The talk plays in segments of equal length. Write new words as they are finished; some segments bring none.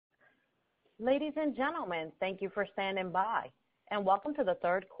Ladies and gentlemen, thank you for standing by, and welcome to the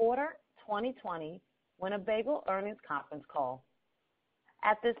third quarter 2020 Winnebago earnings conference call.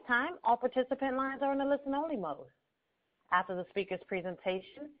 At this time, all participant lines are in a listen-only mode. After the speaker's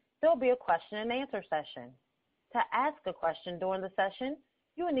presentation, there will be a question-and-answer session. To ask a question during the session,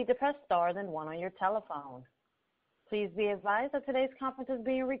 you will need to press star then one on your telephone. Please be advised that today's conference is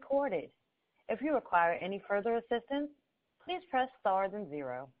being recorded. If you require any further assistance, please press star then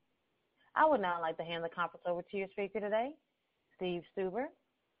zero. I would now like to hand the conference over to your speaker today, Steve Stuber,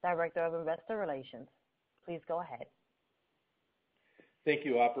 Director of Investor Relations. Please go ahead. Thank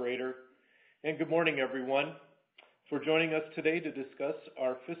you, operator, and good morning, everyone, for joining us today to discuss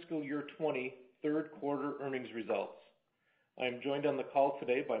our fiscal year 20 third quarter earnings results. I am joined on the call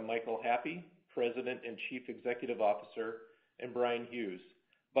today by Michael Happe, President and Chief Executive Officer, and Bryan Hughes,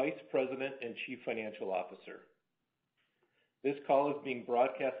 Vice President and Chief Financial Officer. This call is being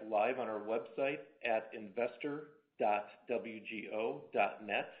broadcast live on our website at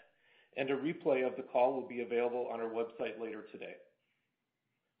investor.wgo.net, and a replay of the call will be available on our website later today.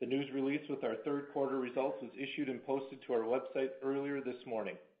 The news release with our third quarter results was issued and posted to our website earlier this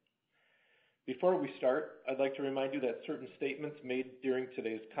morning. Before we start, I'd like to remind you that certain statements made during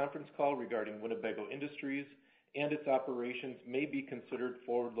today's conference call regarding Winnebago Industries and its operations may be considered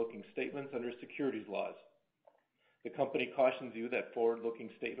forward-looking statements under securities laws. The company cautions you that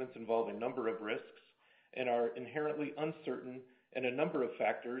forward-looking statements involve a number of risks and are inherently uncertain, and a number of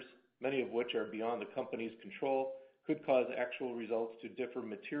factors, many of which are beyond the company's control, could cause actual results to differ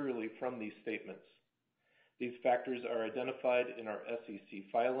materially from these statements. These factors are identified in our SEC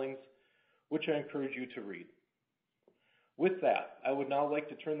filings, which I encourage you to read. With that, I would now like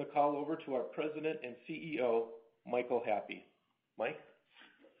to turn the call over to our President and CEO, Michael Happe. Mike?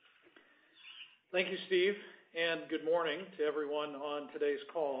 Thank you, Steve, and good morning to everyone on today's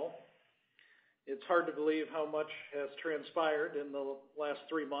call. It's hard to believe how much has transpired in the last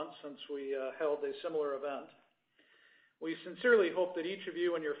 3 months since we held a similar event. We sincerely hope that each of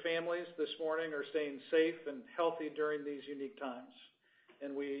you and your families this morning are staying safe and healthy during these unique times,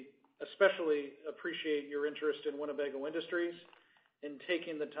 and we especially appreciate your interest in Winnebago Industries and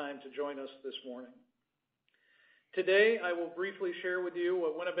taking the time to join us this morning. Today, I will briefly share with you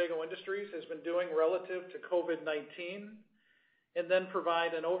what Winnebago Industries has been doing relative to COVID-19, and then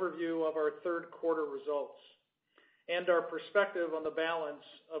provide an overview of our third quarter results and our perspective on the balance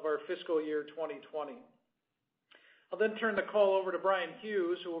of our fiscal year 2020. I'll then turn the call over to Bryan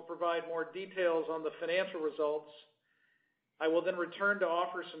Hughes, who will provide more details on the financial results. I will then return to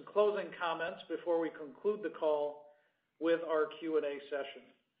offer some closing comments before we conclude the call with our Q&A session.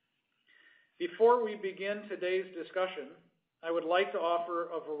 Before we begin today's discussion, I would like to offer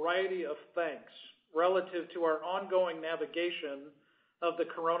a variety of thanks relative to our ongoing navigation of the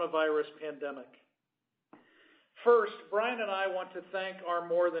coronavirus pandemic. First, Bryan and I want to thank our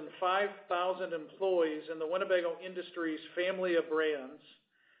more than 5,000 employees in the Winnebago Industries family of brands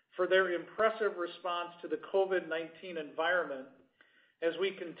for their impressive response to the COVID-19 environment as we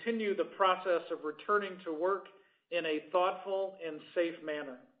continue the process of returning to work in a thoughtful and safe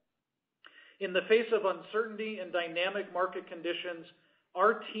manner. In the face of uncertainty and dynamic market conditions,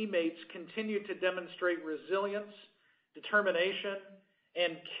 our teammates continue to demonstrate resilience, determination,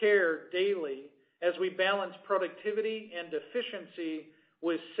 and care daily as we balance productivity and efficiency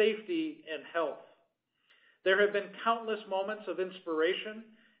with safety and health. There have been countless moments of inspiration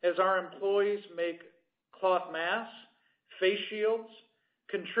as our employees make cloth masks, face shields,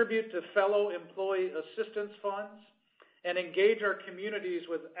 contribute to fellow employee assistance funds, and engage our communities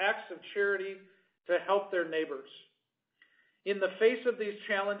with acts of charity to help their neighbors. In the face of these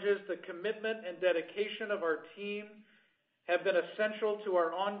challenges, the commitment and dedication of our team have been essential to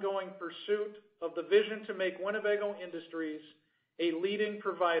our ongoing pursuit of the vision to make Winnebago Industries a leading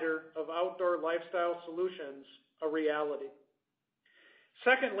provider of outdoor lifestyle solutions a reality.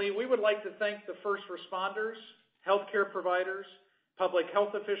 Secondly, we would like to thank the first responders, healthcare providers, public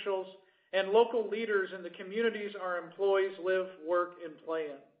health officials, and local leaders in the communities our employees live, work, and play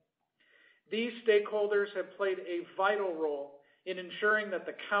in. These stakeholders have played a vital role in ensuring that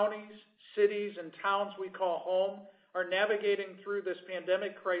the counties, cities, and towns we call home are navigating through this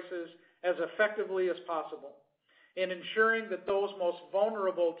pandemic crisis as effectively as possible, and ensuring that those most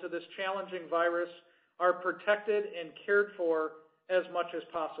vulnerable to this challenging virus are protected and cared for as much as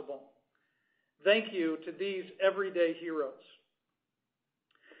possible. Thank you to these everyday heroes.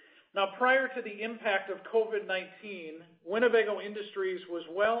 Now, prior to the impact of COVID-19, Winnebago Industries was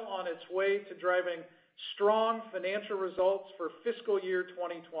well on its way to driving strong financial results for fiscal year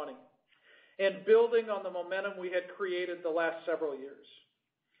 2020 and building on the momentum we had created the last several years.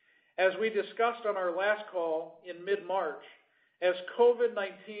 As we discussed on our last call in mid-March, as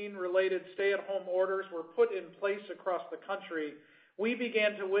COVID-19 related stay-at-home orders were put in place across the country, we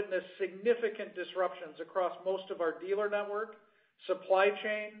began to witness significant disruptions across most of our dealer network, supply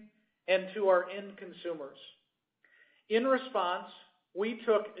chain, and to our end consumers. In response, we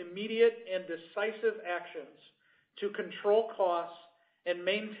took immediate and decisive actions to control costs and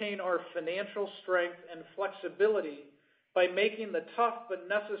maintain our financial strength and flexibility by making the tough but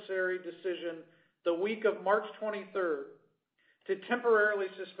necessary decision the week of March 23rd to temporarily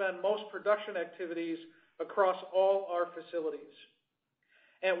suspend most production activities across all our facilities.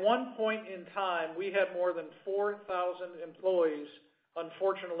 At one point in time, we had more than 4,000 employees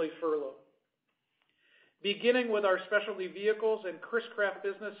unfortunately furloughed. Beginning with our specialty vehicles and Chris-Craft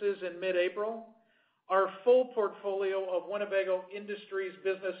businesses in mid-April, our full portfolio of Winnebago Industries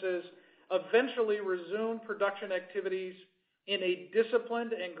businesses eventually resumed production activities in a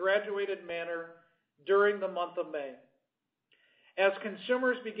disciplined and graduated manner during the month of May. As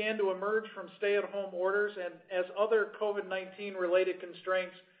consumers began to emerge from stay-at-home orders and as other COVID-19 related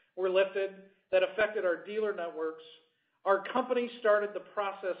constraints were lifted that affected our dealer networks, our company started the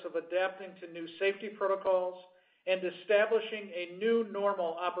process of adapting to new safety protocols and establishing a new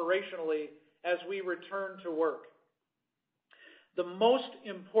normal operationally as we return to work. The most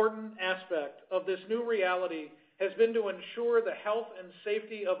important aspect of this new reality has been to ensure the health and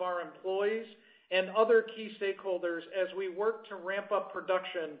safety of our employees and other key stakeholders as we work to ramp up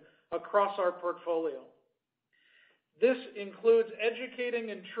production across our portfolio. This includes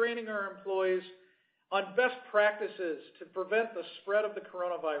educating and training our employees on best practices to prevent the spread of the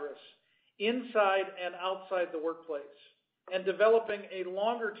coronavirus inside and outside the workplace, and developing a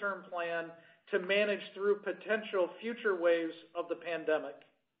longer-term plan to manage through potential future waves of the pandemic.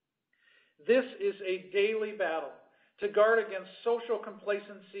 This is a daily battle to guard against social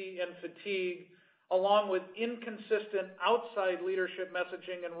complacency and fatigue, along with inconsistent outside leadership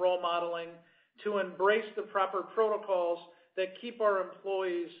messaging and role modeling to embrace the proper protocols that keep our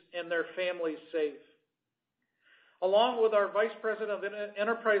employees and their families safe. Along with our Vice President of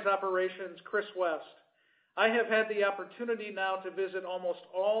Enterprise Operations, Chris West, I have had the opportunity now to visit almost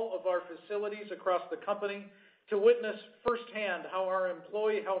all of our facilities across the company to witness firsthand how our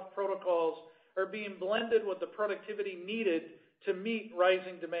employee health protocols are being blended with the productivity needed to meet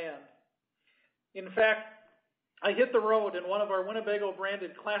rising demand. In fact, I hit the road in one of our Winnebago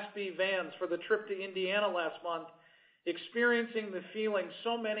branded Class B vans for the trip to Indiana last month, experiencing the feeling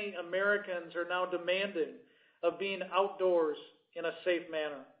so many Americans are now demanding of being outdoors in a safe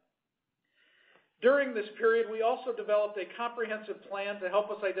manner. During this period, we also developed a comprehensive plan to help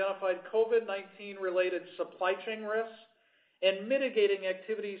us identify COVID-19 related supply chain risks and mitigating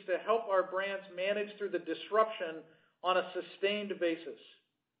activities to help our brands manage through the disruption on a sustained basis.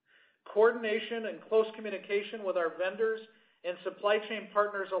 Coordination and close communication with our vendors and supply chain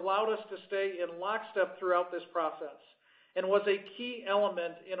partners allowed us to stay in lockstep throughout this process and was a key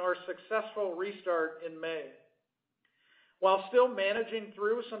element in our successful restart in May. While still managing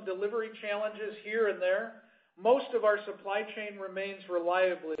through some delivery challenges here and there, most of our supply chain remains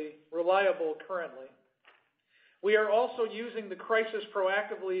reliable currently. We are also using the crisis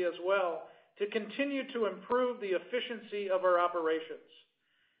proactively as well to continue to improve the efficiency of our operations,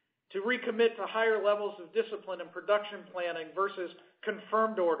 to recommit to higher levels of discipline and production planning versus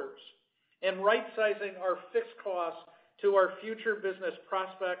confirmed orders, and right-sizing our fixed costs to our future business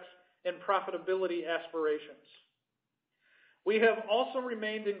prospects and profitability aspirations. We have also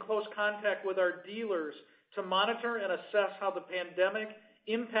remained in close contact with our dealers to monitor and assess how the pandemic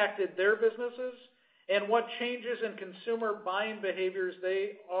impacted their businesses and what changes in consumer buying behaviors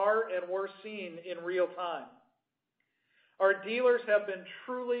they are and were seeing in real time. Our dealers have been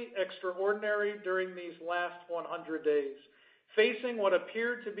truly extraordinary during these last 100 days, facing what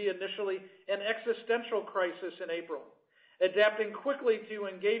appeared to be initially an existential crisis in April, adapting quickly to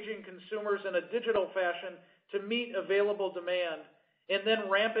engaging consumers in a digital fashion to meet available demand, and then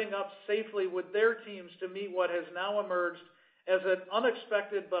ramping up safely with their teams to meet what has now emerged as an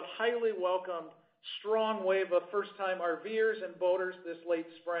unexpected but highly welcomed strong wave of first-time RVers and boaters this late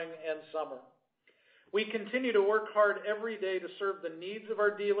spring and summer. We continue to work hard every day to serve the needs of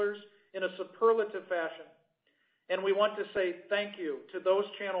our dealers in a superlative fashion, and we want to say thank you to those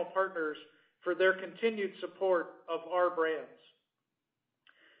channel partners for their continued support of our brands.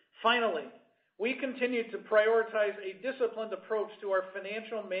 Finally, we continue to prioritize a disciplined approach to our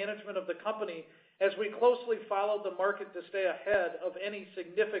financial management of the company as we closely follow the market to stay ahead of any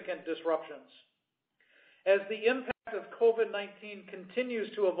significant disruptions. As the impact of COVID-19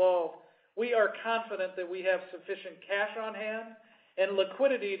 continues to evolve, we are confident that we have sufficient cash on hand and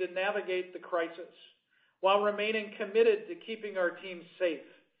liquidity to navigate the crisis, while remaining committed to keeping our teams safe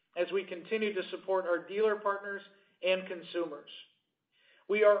as we continue to support our dealer partners and consumers.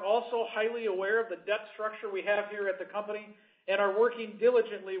 We are also highly aware of the debt structure we have here at the company and are working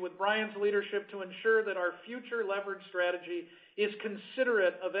diligently with Brian's leadership to ensure that our future leverage strategy is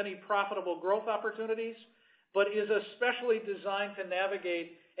considerate of any profitable growth opportunities, but is especially designed to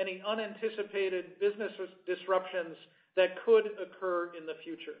navigate any unanticipated business disruptions that could occur in the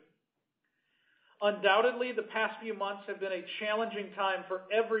future. Undoubtedly, the past few months have been a challenging time for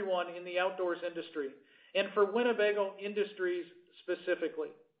everyone in the outdoors industry, and for Winnebago Industries specifically.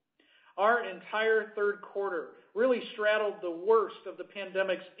 Our entire third quarter really straddled the worst of the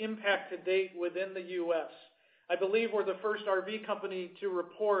pandemic's impact to date within the U.S. I believe we're the first RV company to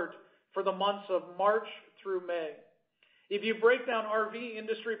report for the months of March through May. If you break down RV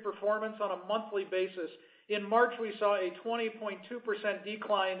industry performance on a monthly basis, in March we saw a 20.2%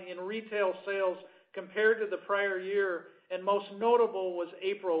 decline in retail sales compared to the prior year, and most notable was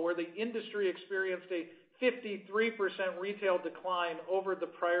April, where the industry experienced a 53% retail decline over the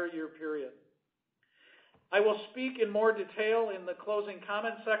prior year period. I will speak in more detail in the closing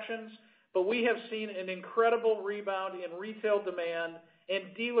comment sections, but we have seen an incredible rebound in retail demand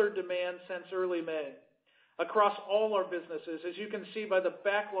and dealer demand since early May across all our businesses, as you can see by the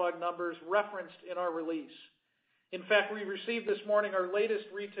backlog numbers referenced in our release. In fact, we received this morning our latest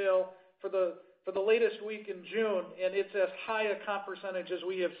retail for the latest week in June, and it's as high a comp percentage as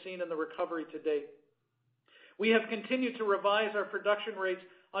we have seen in the recovery to date. We have continued to revise our production rates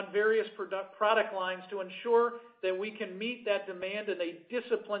on various product lines to ensure that we can meet that demand in a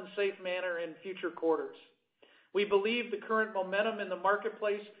disciplined, safe manner in future quarters. We believe the current momentum in the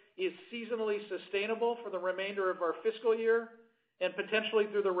marketplace is seasonally sustainable for the remainder of our fiscal year and potentially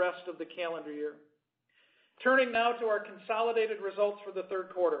through the rest of the calendar year. Turning now to our consolidated results for the third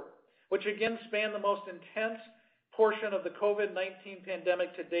quarter, which again span the most intense portion of the COVID-19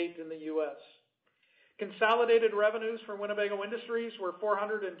 pandemic to date in the U.S. Consolidated revenues for Winnebago Industries were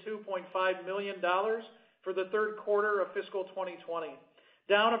 $402.5 million for the third quarter of fiscal 2020,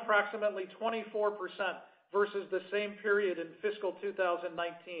 down approximately 24% versus the same period in fiscal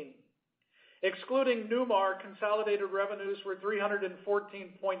 2019. Excluding Newmar, consolidated revenues were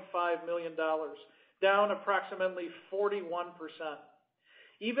 $314.5 million, down approximately 41%.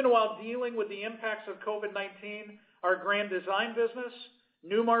 Even while dealing with the impacts of COVID-19, our Grand Design business,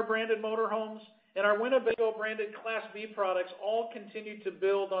 Newmar branded motorhomes, and our Winnebago branded Class B products all continue to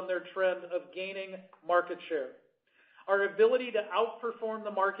build on their trend of gaining market share. Our ability to outperform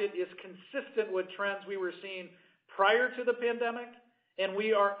the market is consistent with trends we were seeing prior to the pandemic, and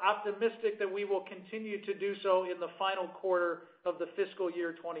we are optimistic that we will continue to do so in the final quarter of the fiscal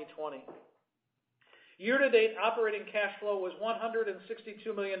year 2020. Year-to-date operating cash flow was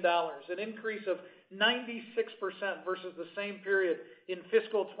 $162 million, an increase of 96% versus the same period in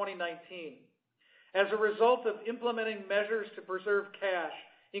fiscal 2019. As a result of implementing measures to preserve cash,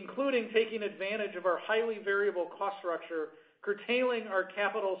 including taking advantage of our highly variable cost structure, curtailing our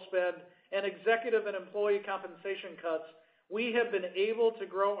capital spend, and executive and employee compensation cuts, we have been able to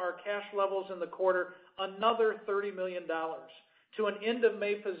grow our cash levels in the quarter another $30 million to an end of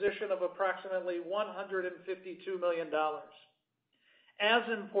May position of approximately $152 million. As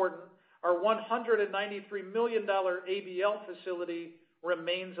important, our $193 million ABL facility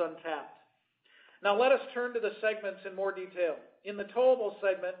remains untapped. Now let us turn to the segments in more detail. In the towable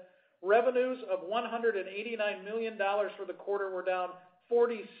segment, revenues of $189 million for the quarter were down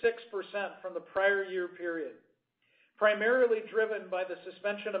 46% from the prior year period, primarily driven by the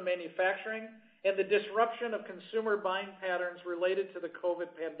suspension of manufacturing and the disruption of consumer buying patterns related to the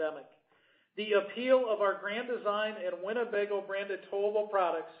COVID pandemic. The appeal of our Grand Design and Winnebago branded towable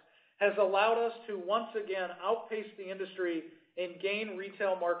products has allowed us to once again outpace the industry and gain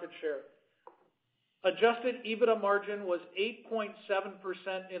retail market share. Adjusted EBITDA margin was 8.7%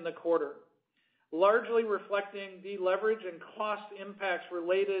 in the quarter, largely reflecting deleverage and cost impacts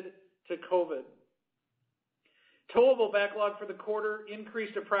related to COVID. Towable backlog for the quarter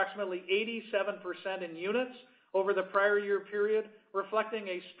increased approximately 87% in units over the prior year period, reflecting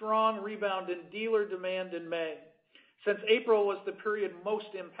a strong rebound in dealer demand in May, since April was the period most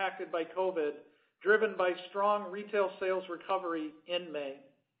impacted by COVID, driven by strong retail sales recovery in May.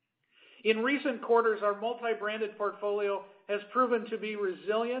 In recent quarters, our multi-branded portfolio has proven to be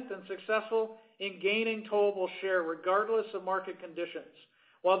resilient and successful in gaining towable share regardless of market conditions.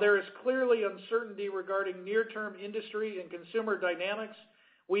 While there is clearly uncertainty regarding near-term industry and consumer dynamics,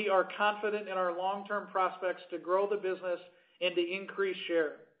 we are confident in our long-term prospects to grow the business and to increase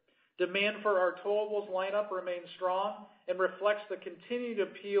share. Demand for our towables lineup remains strong, and reflects the continued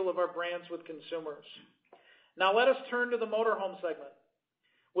appeal of our brands with consumers. Now let us turn to the motorhome segment.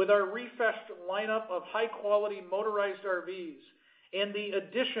 With our refreshed lineup of high-quality motorized RVs and the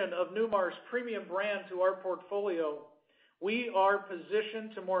addition of Newmar's premium brand to our portfolio, we are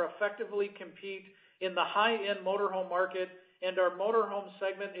positioned to more effectively compete in the high-end motorhome market, and our motorhome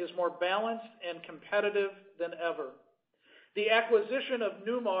segment is more balanced and competitive than ever. The acquisition of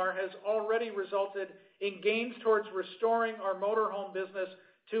Newmar has already resulted in gains towards restoring our motorhome business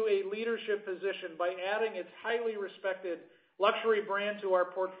to a leadership position by adding its highly respected luxury brand to our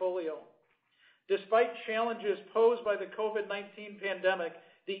portfolio. Despite challenges posed by the COVID-19 pandemic,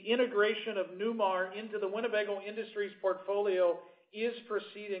 the integration of Newmar into the Winnebago Industries portfolio is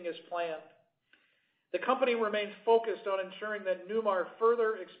proceeding as planned. The company remains focused on ensuring that Newmar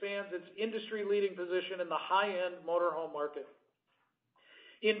further expands its industry-leading position in the high-end motorhome market.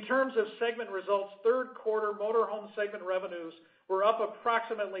 In terms of segment results, third quarter motorhome segment revenues were up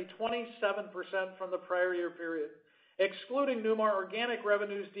approximately 27% from the prior year period. Excluding Newmar, organic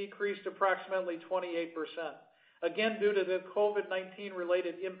revenues decreased approximately 28%, again due to the COVID-19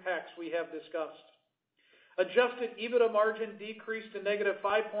 related impacts we have discussed. Adjusted EBITDA margin decreased to negative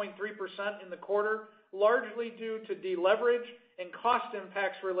 5.3% in the quarter, largely due to deleverage and cost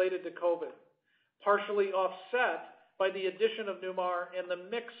impacts related to COVID, partially offset by the addition of Newmar and the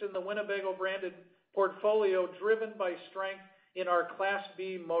mix in the Winnebago branded portfolio driven by strength in our Class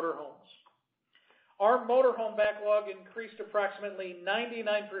B motorhomes. Our motorhome backlog increased approximately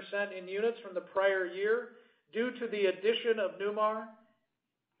 99% in units from the prior year due to the addition of Newmar,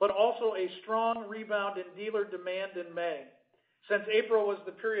 but also a strong rebound in dealer demand in May, since April was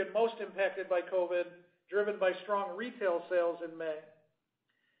the period most impacted by COVID, driven by strong retail sales in May.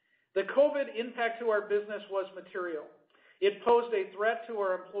 The COVID impact to our business was material. It posed a threat to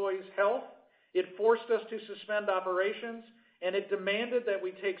our employees' health, it forced us to suspend operations, and it demanded that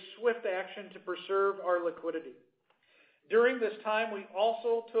we take swift action to preserve our liquidity. During this time, we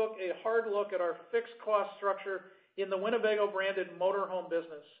also took a hard look at our fixed cost structure in the Winnebago branded motorhome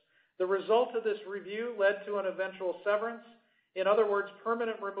business. The result of this review led to an eventual severance, in other words,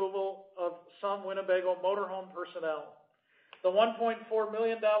 permanent removal of some Winnebago motorhome personnel. The $1.4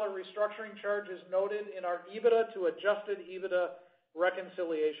 million restructuring charge is noted in our EBITDA to adjusted EBITDA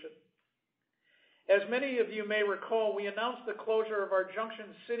reconciliation. As many of you may recall, we announced the closure of our Junction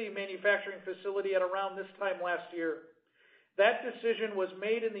City manufacturing facility at around this time last year. That decision was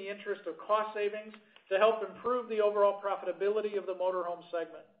made in the interest of cost savings to help improve the overall profitability of the motorhome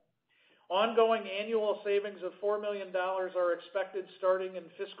segment. Ongoing annual savings of $4 million are expected starting in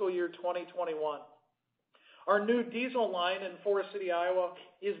fiscal year 2021. Our new diesel line in Forest City, Iowa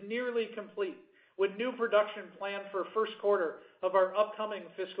is nearly complete, with new production planned for first quarter of our upcoming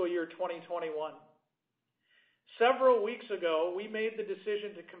fiscal year 2021. Several weeks ago, we made the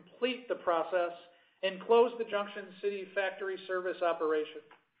decision to complete the process and close the Junction City factory service operation.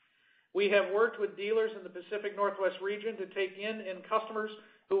 We have worked with dealers in the Pacific Northwest region to take in customers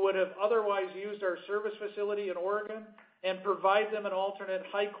who would have otherwise used our service facility in Oregon and provide them an alternate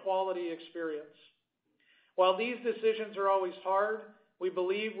high-quality experience. While these decisions are always hard, we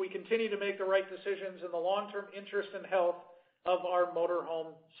believe we continue to make the right decisions in the long-term interest and health of our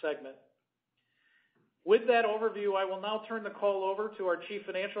motorhome segment. With that overview, I will now turn the call over to our Chief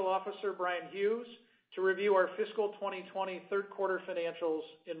Financial Officer, Bryan Hughes, to review our fiscal 2020 third quarter financials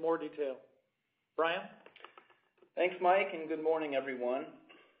in more detail. Bryan? Thanks, Mike, and good morning, everyone.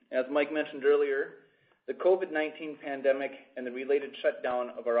 As Mike mentioned earlier, the COVID-19 pandemic and the related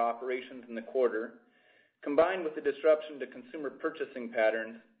shutdown of our operations in the quarter, combined with the disruption to consumer purchasing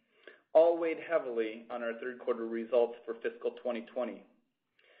patterns, all weighed heavily on our third quarter results for fiscal 2020.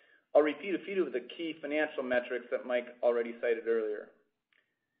 I'll repeat a few of the key financial metrics that Mike already cited earlier.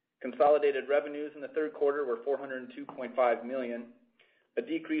 Consolidated revenues in the third quarter were $402.5 million, a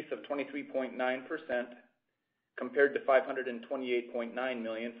decrease of 23.9% compared to $528.9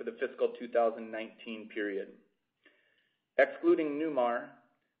 million for the fiscal 2019 period. Excluding Newmar,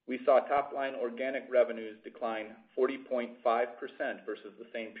 we saw top-line organic revenues decline 40.5% versus the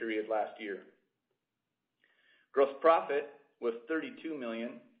same period last year. Gross profit was $32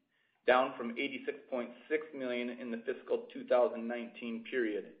 million, down from $86.6 million in the fiscal 2019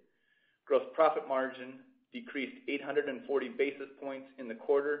 period. Gross profit margin decreased 840 basis points in the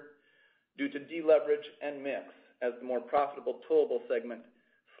quarter due to deleverage and mix, as the more profitable towable segment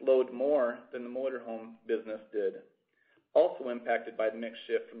slowed more than the motorhome business did, also impacted by the mix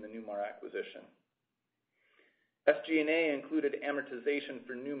shift from the Newmar acquisition. SG&A included amortization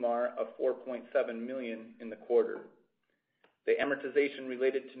for Newmar of $4.7 million in the quarter. The amortization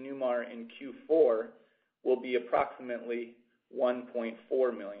related to Newmar in Q4 will be approximately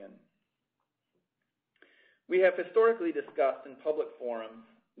 $1.4 million. We have historically discussed in public forums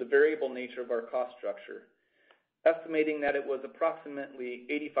the variable nature of our cost structure, estimating that it was approximately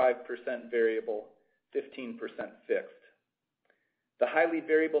 85% variable, 15% fixed. The highly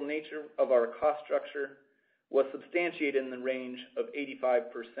variable nature of our cost structure was substantiated in the range of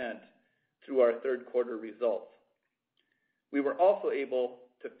 85% through our third quarter results. We were also able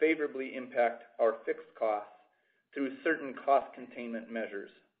to favorably impact our fixed costs through certain cost containment measures.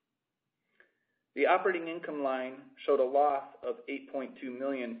 The operating income line showed a loss of $8.2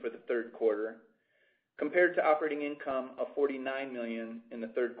 million for the third quarter, compared to operating income of $49 million in the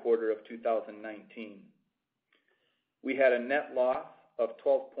third quarter of 2019. We had a net loss of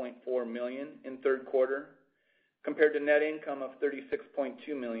 $12.4 million in third quarter, compared to net income of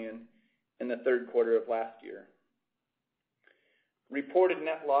 $36.2 million in the third quarter of last year. Reported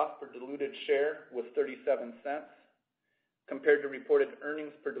net loss per diluted share was 37 cents, compared to reported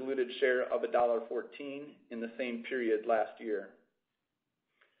earnings per diluted share of $1.14 in the same period last year.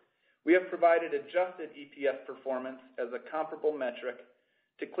 We have provided adjusted EPS performance as a comparable metric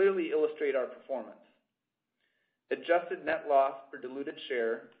to clearly illustrate our performance. Adjusted net loss per diluted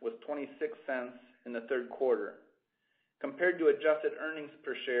share was 26 cents in the third quarter, compared to adjusted earnings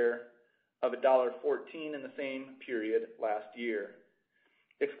per share of $1.14 in the same period last year.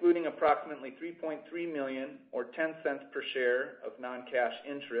 Excluding approximately $3.3 million or 10 cents per share of non-cash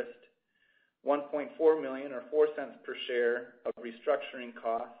interest, $1.4 million or 4 cents per share of restructuring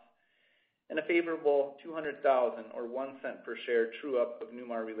costs, and a favorable $200,000 or 1 cent per share true-up of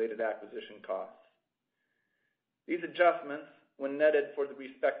Newmar-related acquisition costs. These adjustments, when netted for the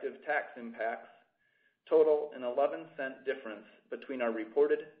respective tax impacts, total an 11-cent difference between our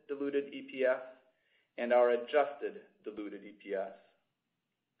reported diluted EPS and our adjusted diluted EPS.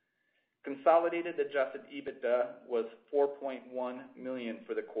 Consolidated adjusted EBITDA was $4.1 million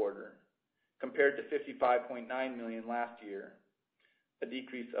for the quarter, compared to $55.9 million last year, a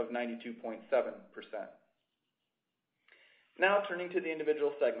decrease of 92.7%. Now turning to the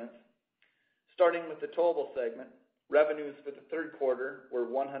individual segments. Starting with the towable segment, revenues for the third quarter were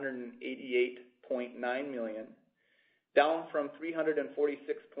 $188.9 million, down from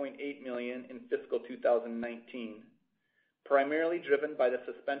 $346.8 million in fiscal 2019, primarily driven by the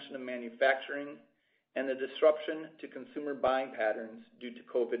suspension of manufacturing and the disruption to consumer buying patterns due to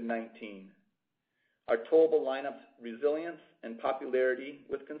COVID-19. Our towable lineup's resilience and popularity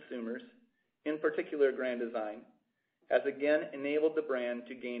with consumers, in particular Grand Design, has again enabled the brand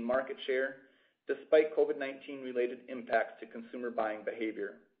to gain market share despite COVID-19 related impacts to consumer buying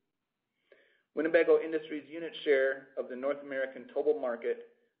behavior. Winnebago Industries' unit share of the North American towable market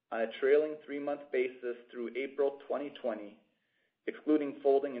on a trailing 3-month basis through April 2020, excluding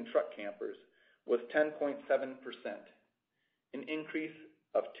folding and truck campers, was 10.7%, an increase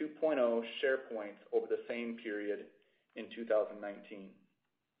of 2.0 share points over the same period in 2019.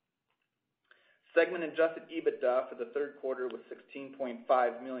 Segment adjusted EBITDA for the third quarter was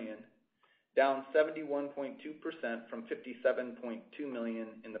 $16.5 million, down 71.2% from $57.2 million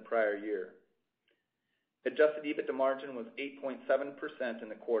in the prior year. Adjusted EBITDA margin was 8.7% in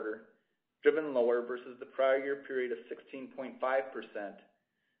the quarter, driven lower versus the prior year period of 16.5%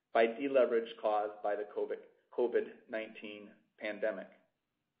 by deleverage caused by the COVID-19 pandemic.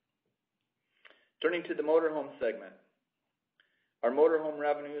 Turning to the motorhome segment. Our motorhome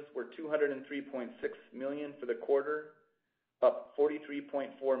revenues were $203.6 million for the quarter, up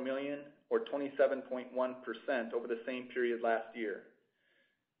 $43.4 million or 27.1% over the same period last year.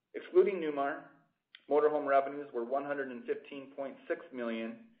 Excluding Newmar, motorhome revenues were $115.6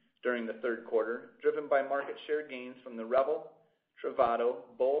 million during the third quarter, driven by market share gains from the Revel, Travato,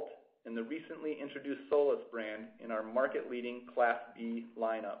 Bolt, and the recently introduced Solus brand in our market-leading Class B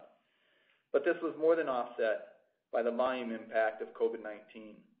lineup. But this was more than offset by the volume impact of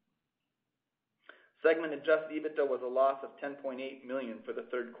COVID-19. Segment adjusted EBITDA was a loss of $10.8 million for the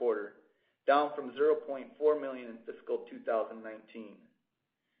third quarter, down from $0.4 million in fiscal 2019.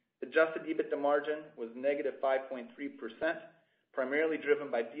 Adjusted EBITDA margin was negative 5.3%, primarily driven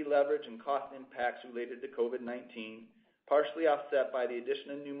by deleverage and cost impacts related to COVID-19, partially offset by the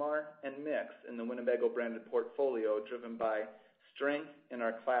addition of Newmar and mix in the Winnebago branded portfolio, driven by strength in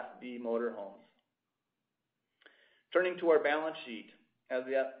our Class B motorhomes. Turning to our balance sheet, as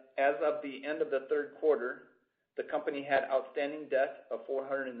of the end of the third quarter, the company had outstanding debt of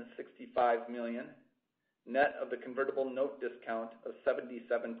 $465 million, net of the convertible note discount of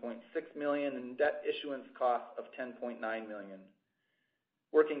 $77.6 million, and debt issuance costs of $10.9 million.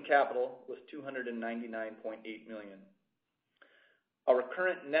 Working capital was $299.8 million. Our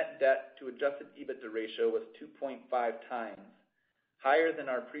current net debt to adjusted EBITDA ratio was 2.5 times, higher than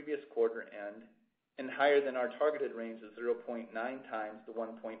our previous quarter end and higher than our targeted range of 0.9 times to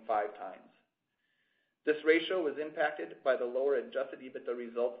 1.5 times. This ratio was impacted by the lower adjusted EBITDA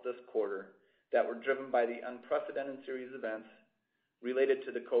results this quarter that were driven by the unprecedented series of events related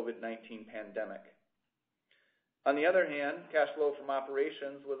to the COVID-19 pandemic. On the other hand, cash flow from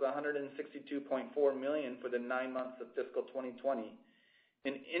operations was $162.4 million for the 9 months of fiscal 2020,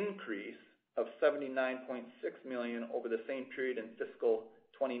 an increase of $79.6 million over the same period in fiscal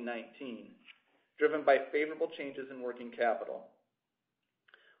 2019, driven by favorable changes in working capital.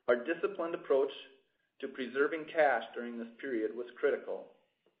 Our disciplined approach to preserving cash during this period was critical.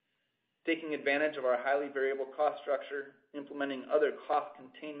 Taking advantage of our highly variable cost structure, implementing other cost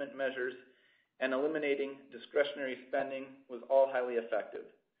containment measures, and eliminating discretionary spending was all highly effective.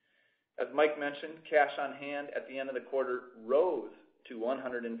 As Mike mentioned, cash on hand at the end of the quarter rose to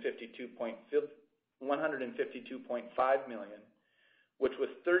 $152.5 million, which was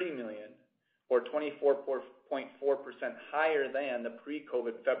 $30 million or 24.4% higher than the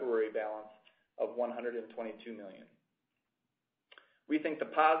pre-COVID February balance of $122 million. We think the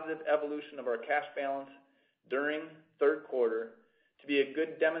positive evolution of our cash balance during third quarter to be a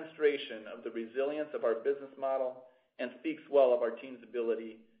good demonstration of the resilience of our business model and speaks well of our team's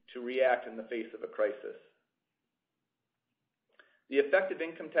ability to react in the face of a crisis. The effective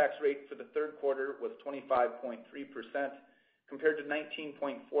income tax rate for the third quarter was 25.3% compared to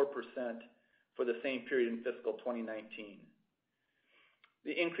 19.4% for the same period in fiscal 2019.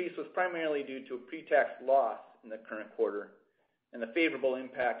 The increase was primarily due to a pre-tax loss in the current quarter and the favorable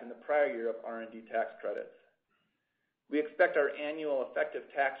impact in the prior year of R&D tax credits. We expect our annual effective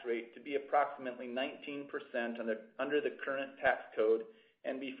tax rate to be approximately 19% under the current tax code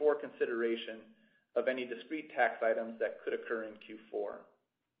and before consideration of any discrete tax items that could occur in Q4.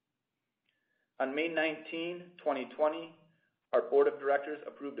 On May 19, 2020, our board of directors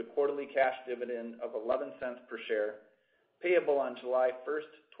approved a quarterly cash dividend of 11 cents per share, payable on July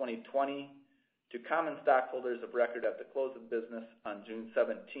 1st, 2020, to common stockholders of record at the close of business on June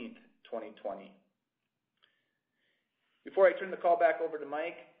 17th, 2020. Before I turn the call back over to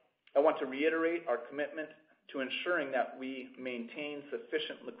Mike, I want to reiterate our commitment to ensuring that we maintain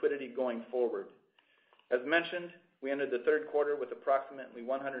sufficient liquidity going forward. As mentioned, we ended the third quarter with approximately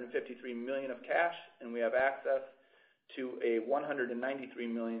 $153 million of cash, and we have access to a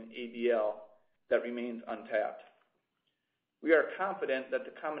 $193 million ABL that remains untapped. We are confident that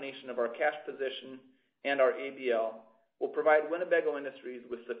the combination of our cash position and our ABL will provide Winnebago Industries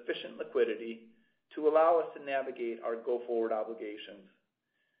with sufficient liquidity to allow us to navigate our go-forward obligations.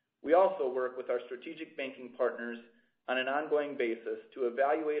 We also work with our strategic banking partners on an ongoing basis to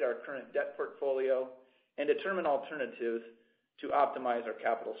evaluate our current debt portfolio and determine alternatives to optimize our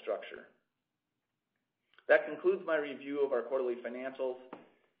capital structure. That concludes my review of our quarterly financials,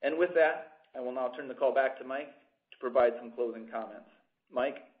 and with that, I will now turn the call back to Mike to provide some closing comments.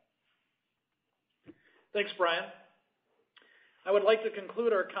 Mike? Thanks, Brian. I would like to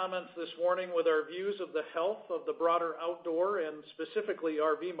conclude our comments this morning with our views of the health of the broader outdoor and specifically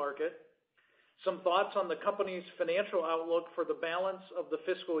RV market, some thoughts on the company's financial outlook for the balance of the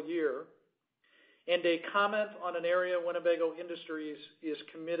fiscal year, and a comment on an area Winnebago Industries is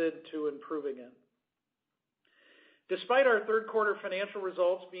committed to improving in. Despite our third quarter financial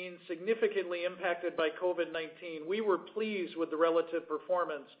results being significantly impacted by COVID-19, we were pleased with the relative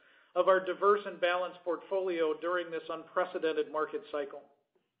performance of our diverse and balanced portfolio during this unprecedented market cycle.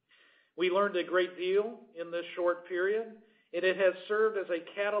 We learned a great deal in this short period, and it has served as a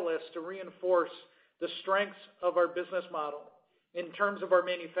catalyst to reinforce the strengths of our business model in terms of our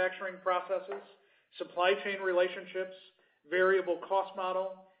manufacturing processes, supply chain relationships, variable cost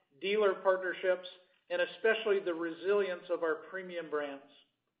model, dealer partnerships, and especially the resilience of our premium brands.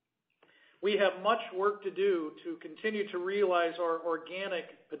 We have much work to do to continue to realize our organic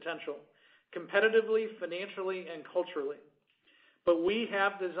potential, competitively, financially, and culturally. But we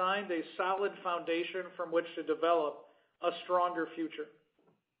have designed a solid foundation from which to develop a stronger future.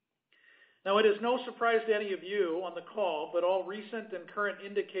 Now, it is no surprise to any of you on the call, but all recent and current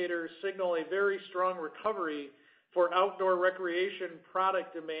indicators signal a very strong recovery for outdoor recreation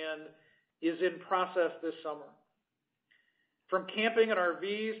product demand is in process this summer. From camping and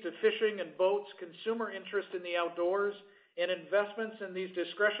RVs to fishing and boats, consumer interest in the outdoors and investments in these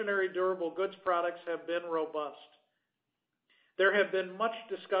discretionary durable goods products have been robust. There have been much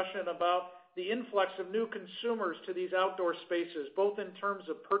discussion about the influx of new consumers to these outdoor spaces, both in terms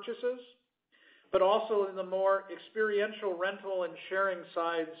of purchases, but also in the more experiential rental and sharing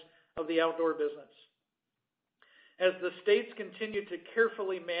sides of the outdoor business. As the states continue to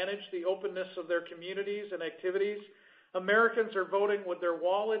carefully manage the openness of their communities and activities, Americans are voting with their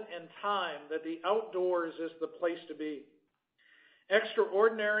wallet and time that the outdoors is the place to be.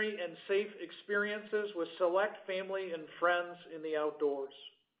 Extraordinary and safe experiences with select family and friends in the outdoors.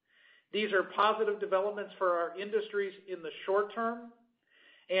 These are positive developments for our industries in the short term,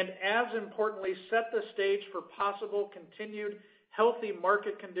 and as importantly, set the stage for possible continued healthy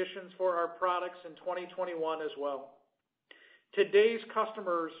market conditions for our products in 2021 as well. Today's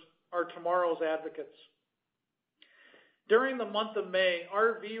customers are tomorrow's advocates. During the month of May,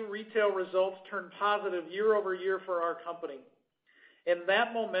 RV retail results turned positive year over year for our company, and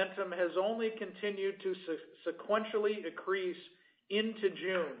that momentum has only continued to sequentially increase into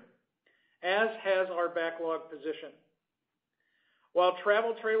June, as has our backlog position. While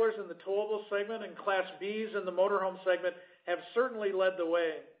travel trailers in the towable segment and Class Bs in the motorhome segment have certainly led the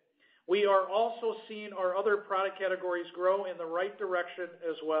way, we are also seeing our other product categories grow in the right direction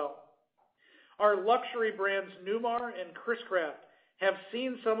as well. Our luxury brands Newmar and Chris-Craft have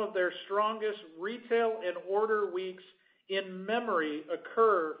seen some of their strongest retail and order weeks in memory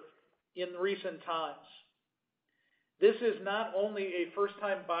occur in recent times. This is not only a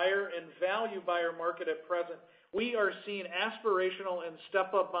first-time buyer and value buyer market at present. We are seeing aspirational and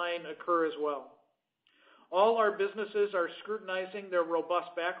step-up buying occur as well. All our businesses are scrutinizing their robust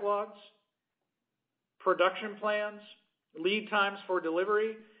backlogs, production plans, lead times for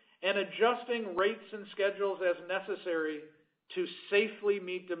delivery, and adjusting rates and schedules as necessary to safely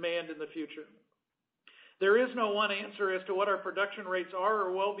meet demand in the future. There is no one answer as to what our production rates are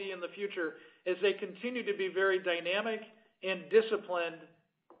or will be in the future, as they continue to be very dynamic and disciplined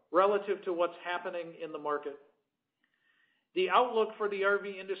relative to what's happening in the market. The outlook for the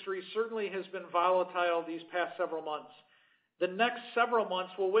RV industry certainly has been volatile these past several months. The next several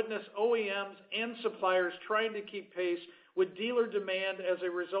months will witness OEMs and suppliers trying to keep pace with dealer demand as a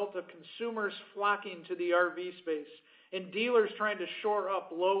result of consumers flocking to the RV space and dealers trying to shore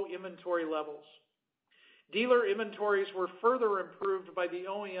up low inventory levels. Dealer inventories were further improved by the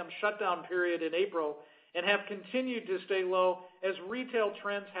OEM shutdown period in April and have continued to stay low as retail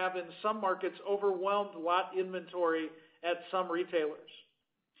trends have in some markets overwhelmed lot inventory at some retailers.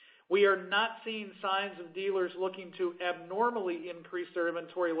 We are not seeing signs of dealers looking to abnormally increase their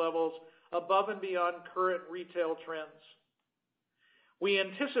inventory levels above and beyond current retail trends. We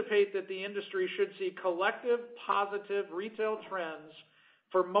anticipate that the industry should see collective positive retail trends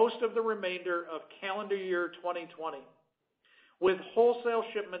for most of the remainder of calendar year 2020, with wholesale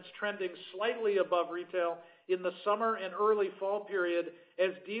shipments trending slightly above retail in the summer and early fall period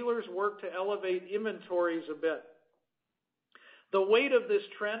as dealers work to elevate inventories a bit. The weight of this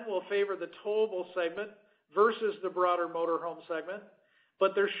trend will favor the towable segment versus the broader motorhome segment,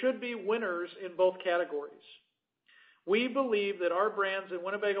 but there should be winners in both categories. We believe that our brands and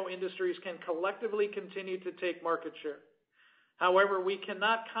Winnebago Industries can collectively continue to take market share. However, we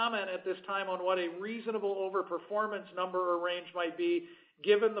cannot comment at this time on what a reasonable overperformance number or range might be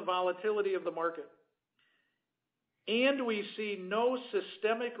given the volatility of the market. And we see no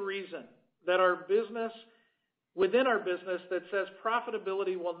systemic reason that within our business that says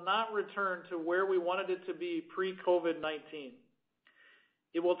profitability will not return to where we wanted it to be pre-COVID-19.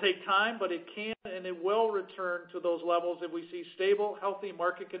 It will take time, but it can and it will return to those levels if we see stable, healthy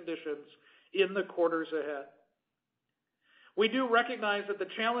market conditions in the quarters ahead. We do recognize that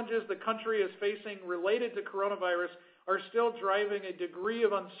the challenges the country is facing related to coronavirus are still driving a degree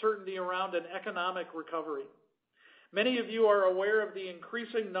of uncertainty around an economic recovery. Many of you are aware of the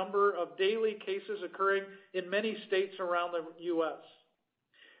increasing number of daily cases occurring in many states around the U.S.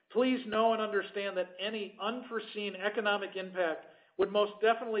 Please know and understand that any unforeseen economic impact would most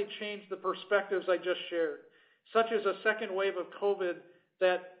definitely change the perspectives I just shared, such as a second wave of COVID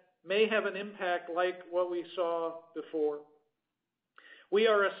that may have an impact like what we saw before. We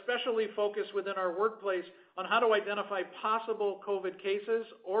are especially focused within our workplace on how to identify possible COVID cases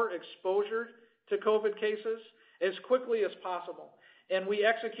or exposure to COVID cases as quickly as possible, and we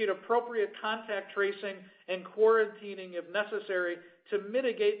execute appropriate contact tracing and quarantining if necessary to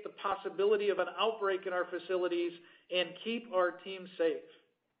mitigate the possibility of an outbreak in our facilities and keep our team safe.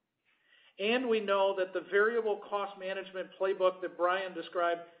 And we know that the variable cost management playbook that Brian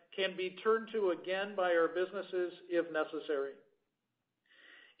described can be turned to again by our businesses if necessary.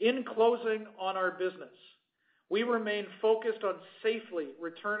 In closing on our business, we remain focused on safely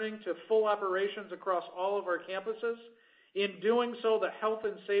returning to full operations across all of our campuses. In doing so, the health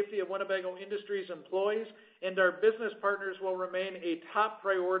and safety of Winnebago Industries employees and our business partners will remain a top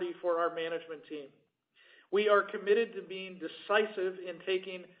priority for our management team. We are committed to being decisive in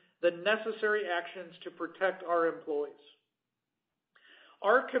taking the necessary actions to protect our employees.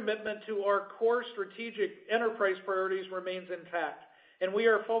 Our commitment to our core strategic enterprise priorities remains intact, and we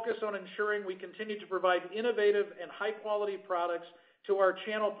are focused on ensuring we continue to provide innovative and high-quality products to our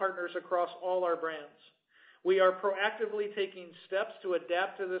channel partners across all our brands. We are proactively taking steps to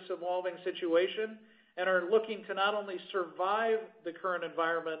adapt to this evolving situation and are looking to not only survive the current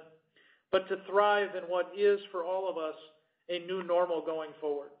environment, but to thrive in what is, for all of us, a new normal going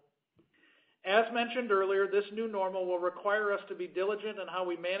forward. As mentioned earlier, this new normal will require us to be diligent in how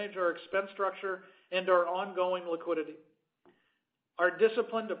we manage our expense structure and our ongoing liquidity. Our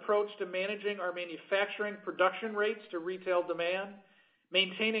disciplined approach to managing our manufacturing production rates to retail demand,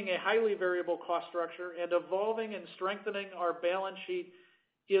 maintaining a highly variable cost structure, and evolving and strengthening our balance sheet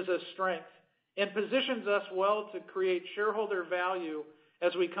is a strength and positions us well to create shareholder value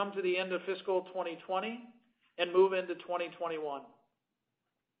as we come to the end of fiscal 2020 and move into 2021.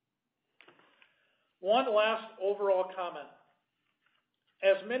 One last overall comment.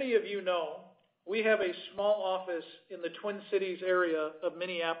 As many of you know, we have a small office in the Twin Cities area of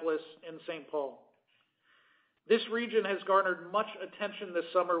Minneapolis and St. Paul. This region has garnered much attention this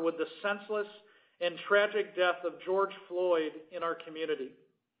summer with the senseless and tragic death of George Floyd in our community.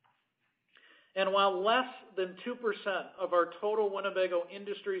 And while less than 2% of our total Winnebago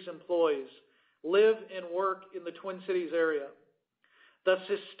Industries employees live and work in the Twin Cities area, the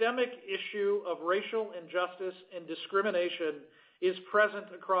systemic issue of racial injustice and discrimination is present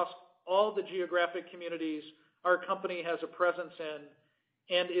across all the geographic communities our company has a presence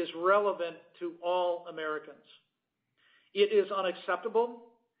in and is relevant to all Americans. It is unacceptable,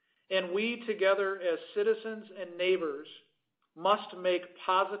 and we together as citizens and neighbors must make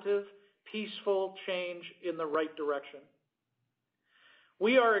positive, peaceful change in the right direction.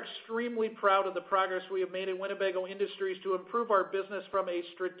 We are extremely proud of the progress we have made at Winnebago Industries to improve our business from a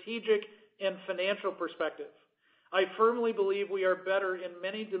strategic and financial perspective. I firmly believe we are better in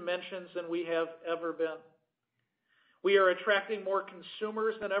many dimensions than we have ever been. We are attracting more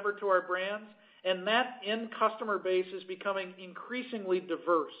consumers than ever to our brands, and that end customer base is becoming increasingly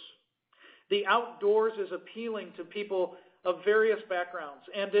diverse. The outdoors is appealing to people of various backgrounds,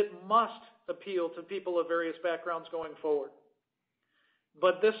 and it must appeal to people of various backgrounds going forward.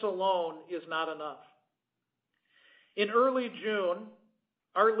 But this alone is not enough. In early June,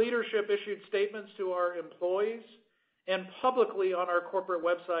 our leadership issued statements to our employees and publicly on our corporate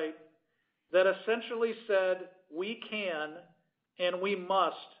website that essentially said we can and we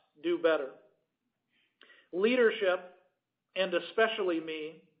must do better. Leadership, and especially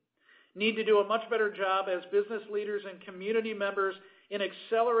me, need to do a much better job as business leaders and community members in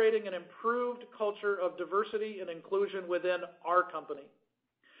accelerating an improved culture of diversity and inclusion within our company.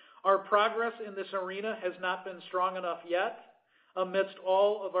 Our progress in this arena has not been strong enough yet amidst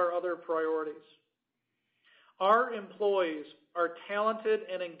all of our other priorities. Our employees are talented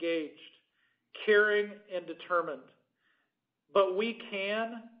and engaged, caring and determined, but we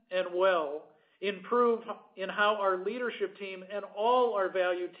can and will improve in how our leadership team and all our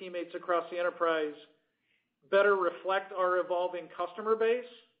valued teammates across the enterprise better reflect our evolving customer base,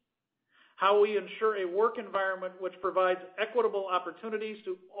 how we ensure a work environment which provides equitable opportunities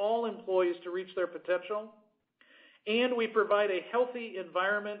to all employees to reach their potential, and we provide a healthy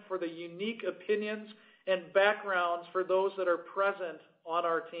environment for the unique opinions and backgrounds for those that are present on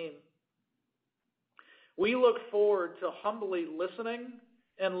our team. We look forward to humbly listening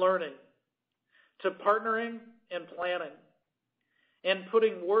and learning, to partnering and planning, and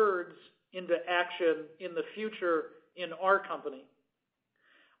putting words into action in the future in our company.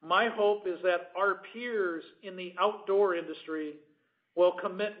 My hope is that our peers in the outdoor industry will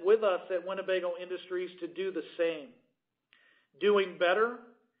commit with us at Winnebago Industries to do the same, doing better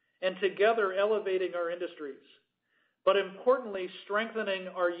and together elevating our industries, but importantly, strengthening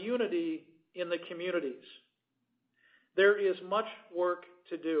our unity in the communities. There is much work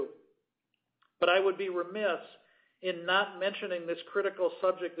to do, but I would be remiss in not mentioning this critical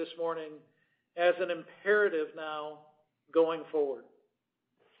subject this morning as an imperative now going forward.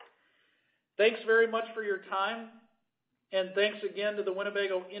 Thanks very much for your time, and thanks again to the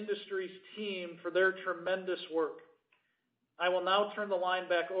Winnebago Industries team for their tremendous work. I will now turn the line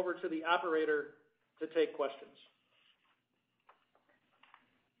back over to the operator to take questions.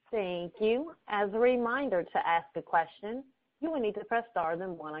 Thank you. As a reminder, to ask a question, you will need to press star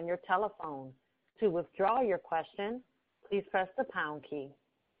then one on your telephone. To withdraw your question, please press the pound key.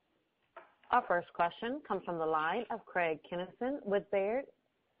 Our first question comes from the line of Craig Kennison with Baird.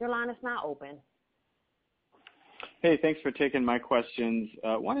 Your line is now open. Hey, thanks for taking my questions.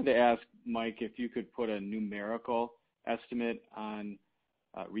 Wanted to ask Mike if you could put a numerical estimate on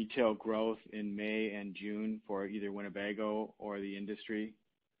retail growth in May and June for either Winnebago or the industry?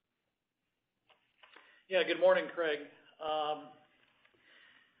 Yeah, good morning, Craig.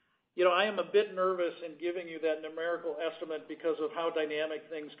 I am a bit nervous in giving you that numerical estimate because of how dynamic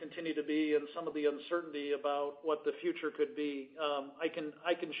things continue to be and some of the uncertainty about what the future could be. I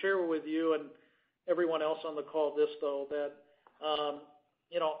can share with you and everyone else on the call this, though, that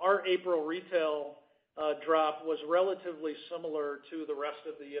our April retail drop was relatively similar to the rest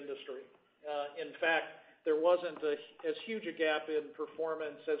of the industry. In fact, there wasn't as huge a gap in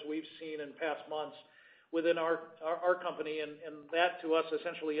performance as we've seen in past months within our company, and that to us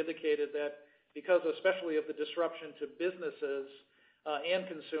essentially indicated that because especially of the disruption to businesses and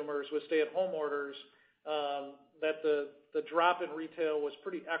consumers with stay-at-home orders, that the drop in retail was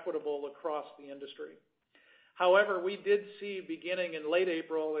pretty equitable across the industry. However, we did see beginning in late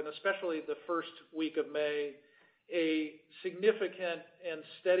April and especially the first week of May, a significant and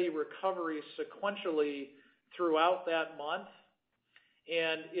steady recovery sequentially throughout that month,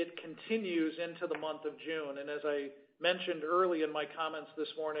 and it continues into the month of June. And as I mentioned early in my comments this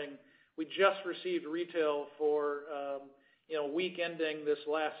morning, we just received retail for week ending this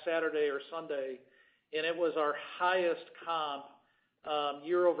last Saturday or Sunday, and it was our highest comp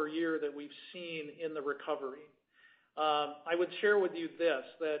year over year that we've seen in the recovery. I would share with you this,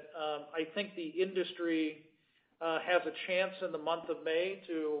 that I think the industry has a chance in the month of May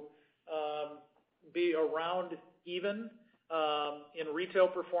to be around even in retail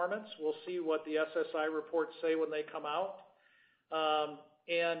performance. We'll see what the SSI reports say when they come out.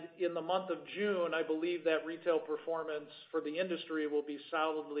 And in the month of June, I believe that retail performance for the industry will be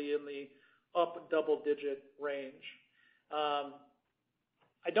solidly in the up double-digit range.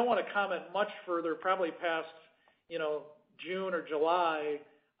 I don't want to comment much further, probably past June or July.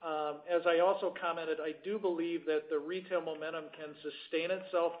 As I also commented, I do believe that the retail momentum can sustain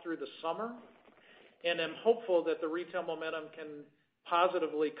itself through the summer, and am hopeful that the retail momentum can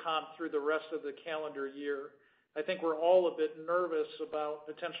positively comp through the rest of the calendar year. I think we're all a bit nervous about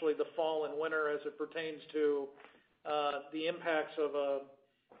potentially the fall and winter as it pertains to the impacts of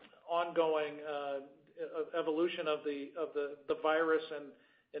ongoing evolution of the virus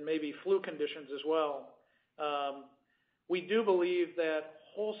and maybe flu conditions as well. We do believe that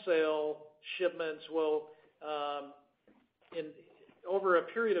wholesale shipments will, over a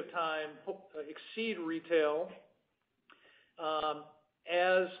period of time, exceed retail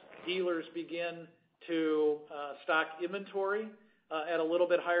as dealers begin to stock inventory at a little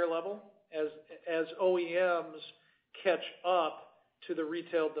bit higher level, as OEMs catch up to the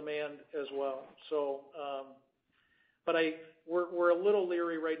retail demand as well. So, but we're a little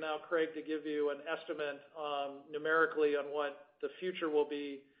leery right now, Craig, to give you an estimate numerically on what the future will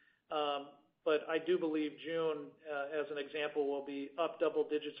be. But I do believe June, as an example, will be up double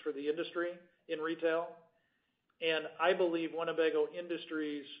digits for the industry in retail. And I believe Winnebago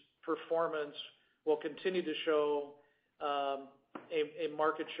Industries' performance will continue to show a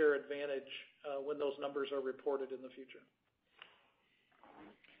market share advantage when those numbers are reported in the future.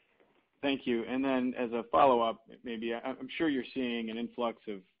 Thank you. And then as a follow-up, maybe I'm sure you're seeing an influx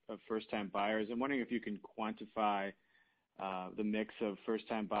of first-time buyers. I'm wondering if you can quantify the mix of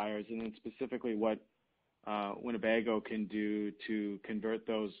first-time buyers, and then specifically what Winnebago can do to convert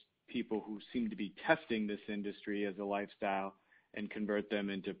those people who seem to be testing this industry as a lifestyle and convert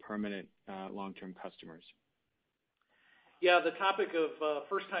them into permanent long-term customers. Yeah, the topic of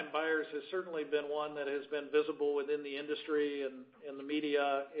first-time buyers has certainly been one that has been visible within the industry and in the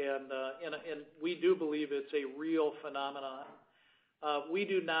media, and we do believe it's a real phenomenon. We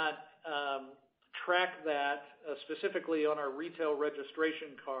do not track that specifically on our retail registration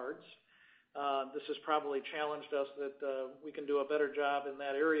cards. This has probably challenged us that we can do a better job in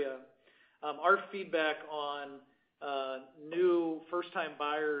that area. Our feedback on new first-time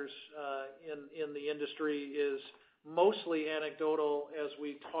buyers in the industry is mostly anecdotal as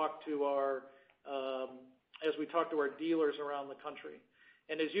we talk to our dealers around the country.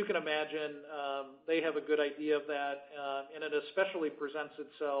 And as you can imagine, they have a good idea of that, and it especially presents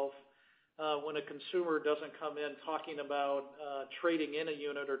itself when a consumer doesn't come in talking about trading in a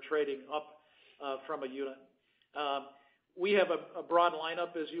unit or trading up from a unit. We have a broad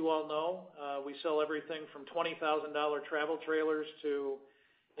lineup, as you all know. We sell everything from $20,000 travel trailers to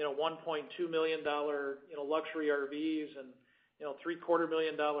 $1.2 million luxury RVs and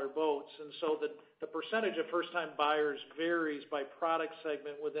 $750,000 boats. And so the percentage of first-time buyers varies by product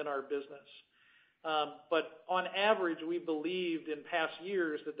segment within our business. But on average, we believed in past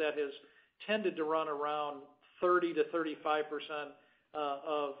years that has tended to run around 30 to 35%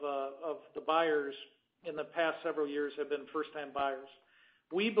 of the buyers in the past several years have been first-time buyers.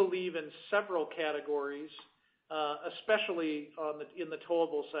 We believe in several categories, especially in the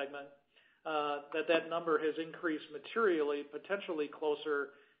towable segment, that number has increased materially, potentially closer,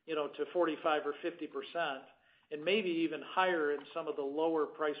 to 45 or 50%, and maybe even higher in some of the lower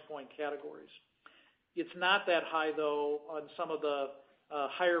price point categories. It's not that high, though, on some of the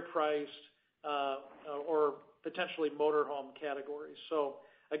higher priced or potentially motorhome categories. So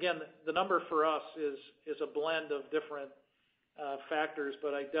again, the number for us is a blend of different factors,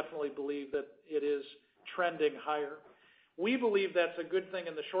 but I definitely believe that it is trending higher. We believe that's a good thing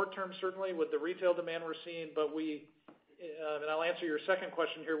in the short term, certainly with the retail demand we're seeing, but and I'll answer your second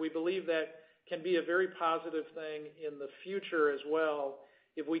question here, we believe that can be a very positive thing in the future as well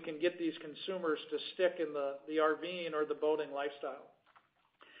if we can get these consumers to stick in the RVing or the boating lifestyle.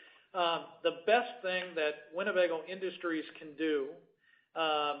 The best thing that Winnebago Industries can do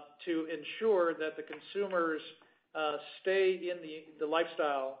to ensure that the consumers stay in the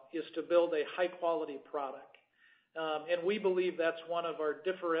lifestyle is to build a high-quality product. And we believe that's one of our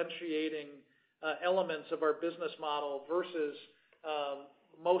differentiating elements of our business model versus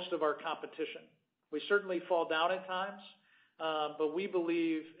most of our competition. We certainly fall down at times, but we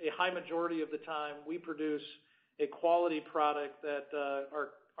believe a high majority of the time we produce a quality product that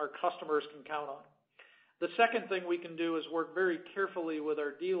our customers can count on. The second thing we can do is work very carefully with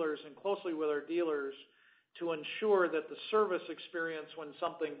our dealers and closely with our dealers to ensure that the service experience when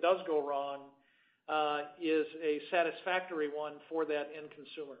something does go wrong is a satisfactory one for that end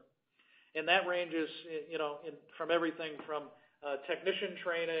consumer. And that ranges, from everything from technician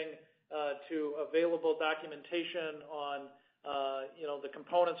training to available documentation on, the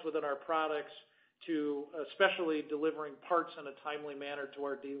components within our products to especially delivering parts in a timely manner to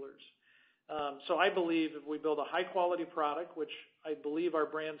our dealers. So I believe if we build a high-quality product, which I believe our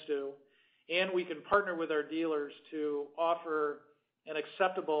brands do, and we can partner with our dealers to offer an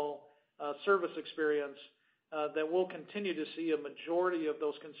acceptable service experience, that we'll continue to see a majority of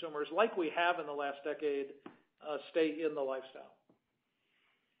those consumers, like we have in the last decade, stay in the lifestyle.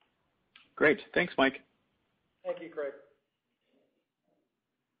 Great. Thanks, Mike. Thank you, Craig.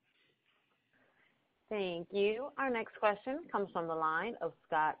 Thank you. Our next question comes from the line of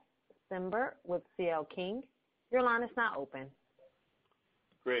Scott Stember with C.L. King. Your line is now open.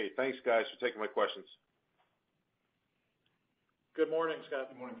 Great. Thanks, guys, for taking my questions. Good morning, Scott.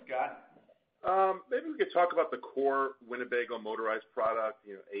 Good morning, Scott. Maybe we could talk about the core Winnebago motorized product,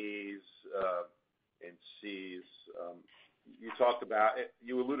 A's and C's.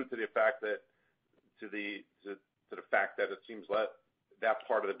 You alluded to the fact that it seems like that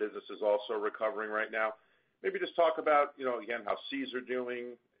part of the business is also recovering right now. Maybe just talk about, again, how C's are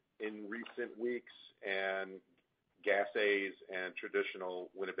doing in recent weeks and gas A's and traditional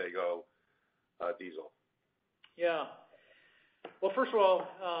Winnebago diesel. Yeah. Well, first of all,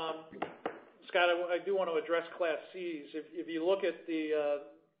 Scott, I do want to address Class C's. If you look at the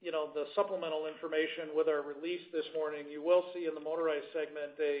supplemental information with our release this morning, you will see in the motorized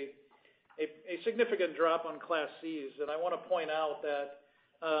segment a significant drop on Class C's. And I want to point out that,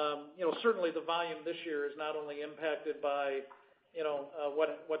 certainly the volume this year is not only impacted by,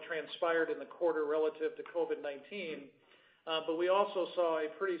 what transpired in the quarter relative to COVID-19, but we also saw a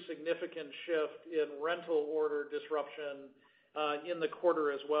pretty significant shift in rental order disruption in the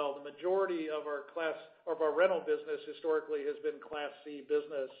quarter as well. The majority of our rental business historically has been Class C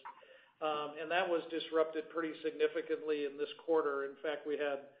business, and that was disrupted pretty significantly in this quarter. In fact, we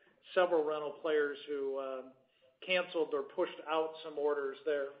had several rental players who canceled or pushed out some orders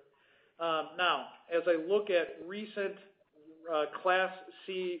there. Now, as I look at recent Class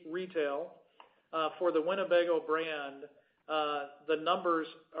C retail for the Winnebago brand, the numbers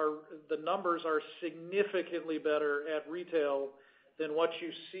are significantly better at retail than what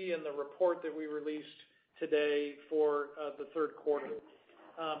you see in the report that we released today for the third quarter.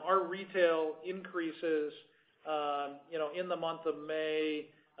 Our retail increases, in the month of May,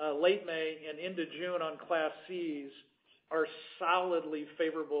 late May, and into June on Class C's are solidly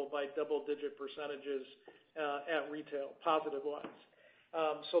favorable by double-digit percentages at retail, positive-wise.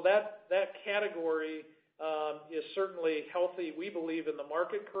 So that category is certainly healthy, we believe, in the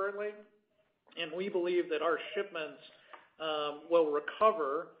market currently, and we believe that our shipments will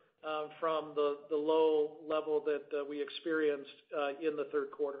recover from the low level that we experienced in the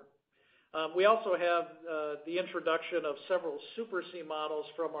third quarter. We also have the introduction of several Super C models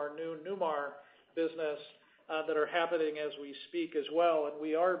from our new Newmar business that are happening as we speak as well, and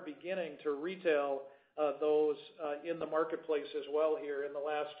we are beginning to retail those in the marketplace as well here in the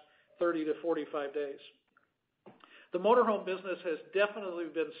last 30 to 45 days. The motorhome business has definitely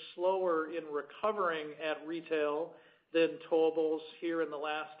been slower in recovering at retail than towables here in the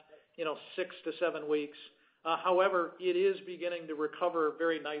last 6 to 7 weeks. However, it is beginning to recover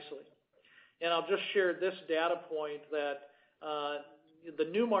very nicely. And I'll just share this data point that the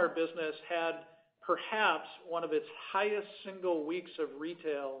Newmar business had perhaps one of its highest single weeks of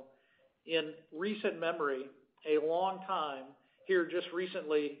retail in recent memory, a long time, here just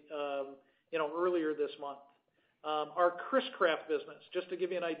recently, earlier this month. Our Chris-Craft business, just to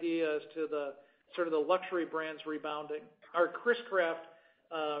give you an idea as to the sort of the luxury brands rebounding, our Chris-Craft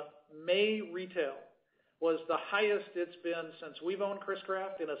May retail was the highest it's been since we've owned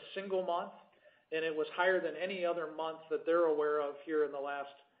Chris-Craft in a single month, and it was higher than any other month that they're aware of here in the last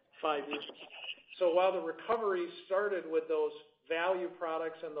 5 years. So while the recovery started with those value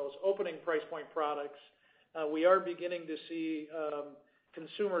products and those opening price point products, we are beginning to see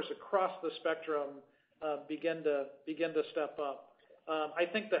consumers across the spectrum begin to step up. I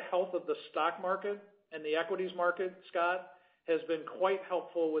think the health of the stock market and the equities market, Scott, has been quite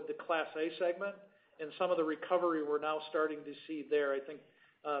helpful with the Class A segment, and some of the recovery we're now starting to see there. I think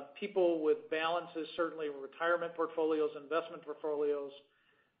people with balances, certainly retirement portfolios, investment portfolios,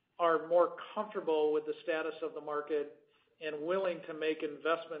 are more comfortable with the status of the market and willing to make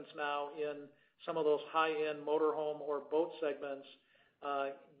investments now in some of those high-end motorhome or boat segments,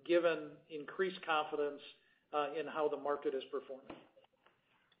 given increased confidence in how the market is performing.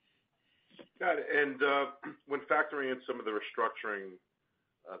 Got it. And when factoring in some of the restructuring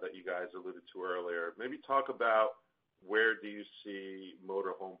that you guys alluded to earlier, maybe talk about where do you see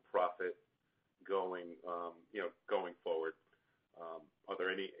motorhome profit going, going forward? Are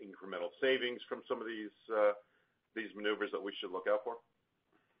there any incremental savings from some of these maneuvers that we should look out for?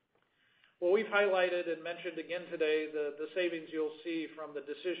 Well, we've highlighted and mentioned again today the savings you'll see from the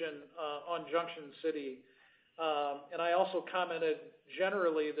decision on Junction City. And I also commented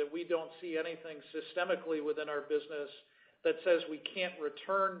generally that we don't see anything systemically within our business that says we can't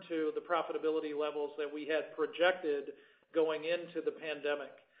return to the profitability levels that we had projected going into the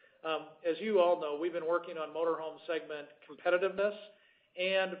pandemic. As you all know, we've been working on motorhome segment competitiveness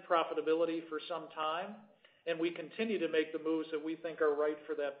and profitability for some time, and we continue to make the moves that we think are right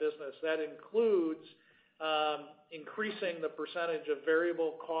for that business. That includes increasing the percentage of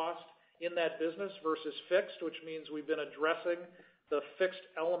variable cost in that business versus fixed, which means we've been addressing the fixed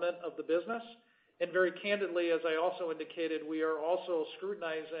element of the business. And very candidly, as I also indicated, we are also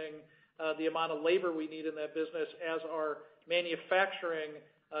scrutinizing the amount of labor we need in that business as our manufacturing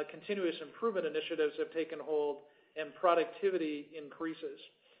continuous improvement initiatives have taken hold and productivity increases.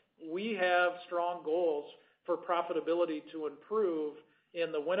 We have strong goals for profitability to improve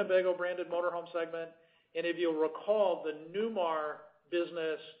in the Winnebago branded motorhome segment. And if you'll recall, the Newmar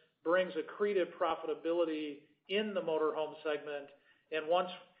business brings accretive profitability in the motorhome segment. And once,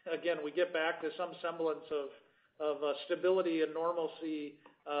 again, we get back to some semblance of stability and normalcy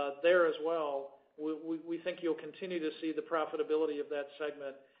there as well, we think you'll continue to see the profitability of that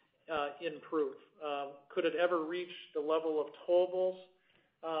segment improve. Could it ever reach the level of towables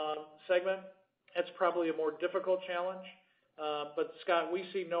segment? That's probably a more difficult challenge. But, Scott, we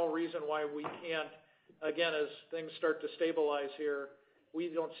see no reason why we can't, again, as things start to stabilize here, we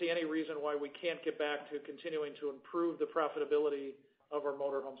don't see any reason why we can't get back to continuing to improve the profitability of our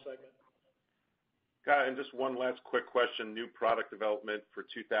motorhome segment. Got it. And just one last quick question. New product development for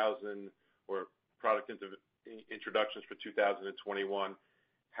 2000 or product introductions for 2021.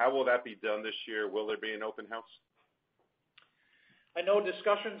 How will that be done this year? Will there be an open house? I know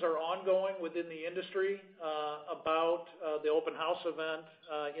discussions are ongoing within the industry about the open house event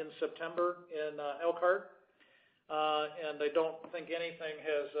in September in Elkhart. And I don't think anything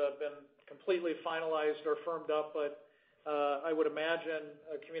has been completely finalized or firmed up, but I would imagine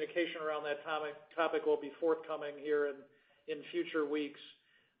communication around that topic will be forthcoming here in future weeks.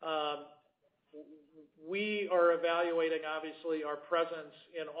 We are evaluating, obviously, our presence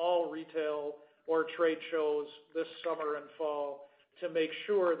in all retail or trade shows this summer and fall to make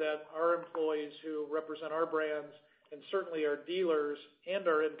sure that our employees who represent our brands and certainly our dealers and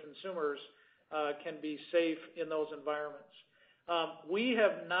our end consumers can be safe in those environments. We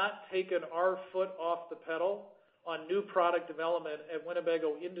have not taken our foot off the pedal on new product development at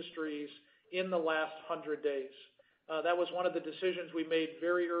Winnebago Industries in the last 100 days. That was one of the decisions we made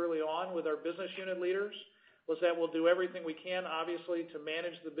very early on with our business unit leaders, was that we'll do everything we can, obviously, to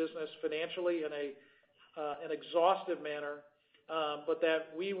manage the business financially in an exhaustive manner, but that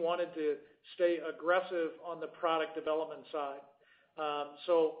we wanted to stay aggressive on the product development side.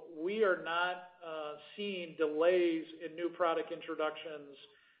 So we are not seeing delays in new product introductions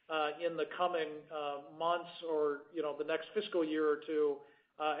in the coming months or the next fiscal year or two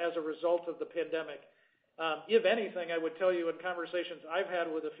as a result of the pandemic. If anything, I would tell you in conversations I've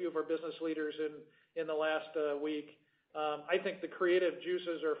had with a few of our business leaders in the last week, I think the creative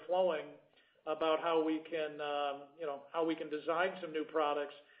juices are flowing about how we can design some new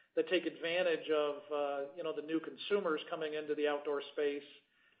products that take advantage of the new consumers coming into the outdoor space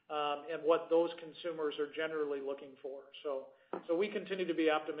and what those consumers are generally looking for. So we continue to be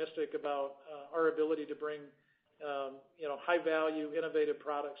optimistic about our ability to bring high value, innovative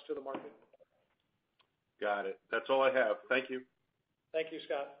products to the market. Got it. That's all I have. Thank you. Thank you,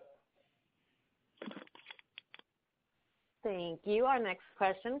 Scott. Thank you. Our next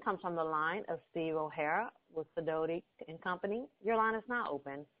question comes from the line of Steve O'Hara with Sidoti & Company. Your line is now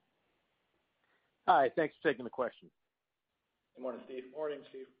open. Hi, thanks for taking the question. Good morning, Steve. Morning,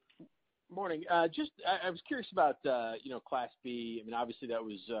 Steve. Morning. I was curious about Class B. I mean, obviously that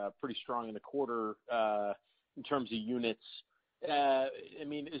was pretty strong in the quarter in terms of units. I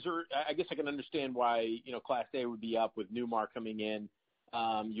mean, I guess I can understand why Class A would be up with Newmar coming in.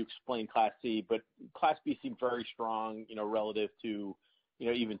 You explained Class C, but Class B seemed very strong, relative to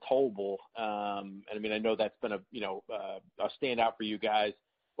even towable. And I mean, I know that's been a standout for you guys.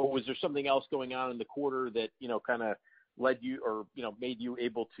 But was there something else going on in the quarter that kind of led you or made you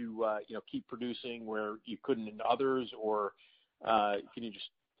able to keep producing where you couldn't in others? Or can you just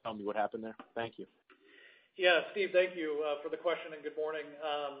tell me what happened there? Thank you. Yeah, Steve, thank you for the question and good morning.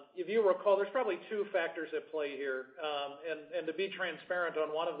 If you recall, there's probably two factors at play here. And to be transparent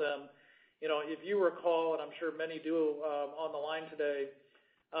on one of them, if you recall, and I'm sure many do on the line today,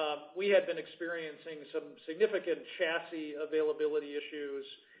 we had been experiencing some significant chassis availability issues,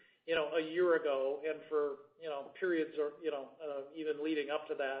 a year ago and for, periods or, even leading up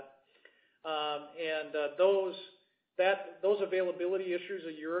to that. And those availability issues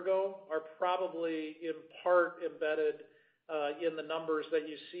a year ago are probably in part embedded in the numbers that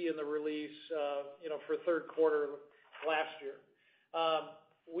you see in the release, for third quarter last year.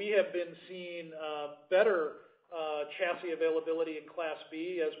 We have been seeing better chassis availability in Class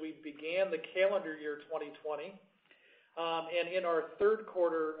B as we began the calendar year 2020. And in our third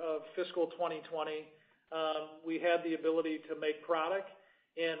quarter of fiscal 2020, we had the ability to make product,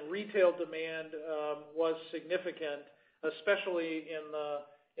 and retail demand was significant, especially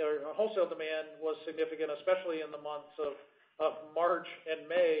wholesale demand was significant, especially in the months of March and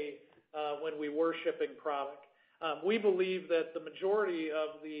May when we were shipping product. We believe that the majority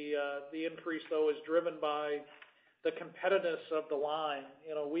of the increase, though, is driven by the competitiveness of the line.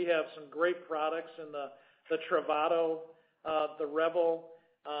 We have some great products in the Travato, the Revel,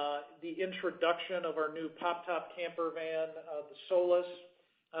 the introduction of our new pop-top camper van, the Solus,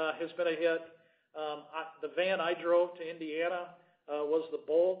 has been a hit. The van I drove to Indiana was the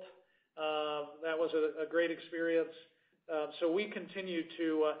Bolt. That was a great experience. So we continue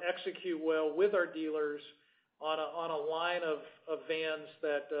to execute well with our dealers on a line of vans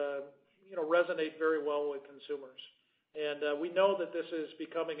that resonate very well with consumers. And we know that this is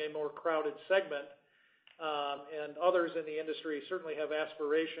becoming a more crowded segment, and others in the industry certainly have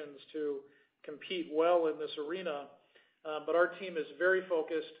aspirations to compete well in this arena. But our team is very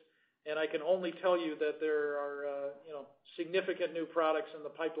focused, and I can only tell you that there are significant new products in the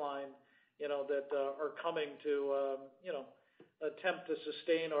pipeline that are coming to attempt to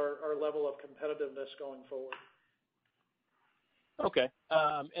sustain our level of competitiveness going forward. Okay.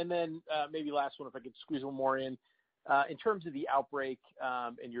 And then maybe last one, if I could squeeze one more in. In terms of the outbreak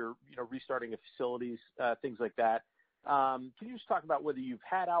and your restarting of facilities, things like that, can you just talk about whether you've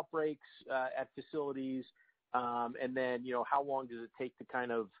had outbreaks at facilities, and then how long does it take to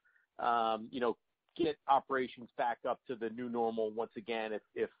kind of get operations back up to the new normal once again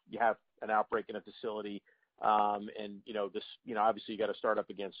if you have an outbreak in a facility, and this obviously you got to start up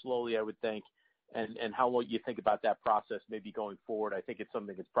again slowly, I would think, and how long you think about that process maybe going forward. I think it's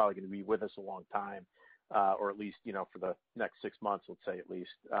something that's probably going to be with us a long time. Or at least, for the next 6 months, let's say at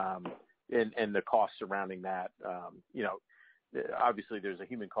least, and the costs surrounding that. Obviously there's a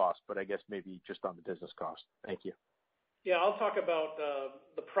human cost, but I guess maybe just on the business cost. Thank you. Yeah, I'll talk about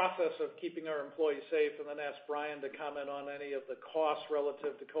the process of keeping our employees safe and then ask Brian to comment on any of the costs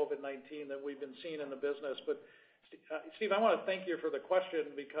relative to COVID-19 that we've been seeing in the business. But Steve, I want to thank you for the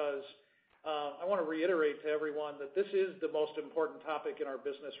question because I want to reiterate to everyone that this is the most important topic in our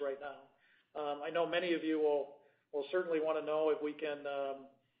business right now. I know many of you will certainly want to know if we can,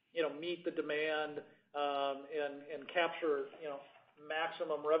 meet the demand and capture,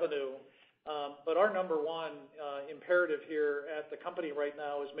 maximum revenue. But our number one imperative here at the company right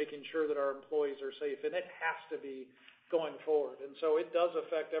now is making sure that our employees are safe, and it has to be going forward. And so it does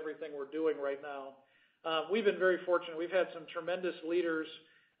affect everything we're doing right now. We've been very fortunate. We've had some tremendous leaders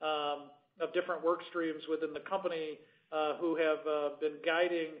different work streams within the company who have been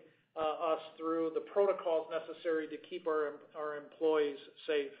guiding us through the protocols necessary to keep our employees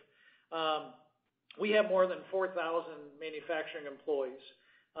safe. We have more than 4,000 manufacturing employees.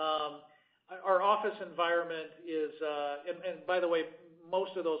 Our office environment is, and by the way,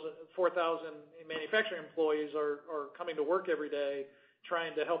 most of those 4,000 manufacturing employees are coming to work every day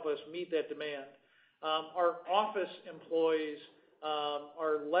trying to help us meet that demand. Our office employees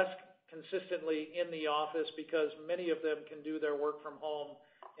are less consistently in the office because many of them can do their work from home,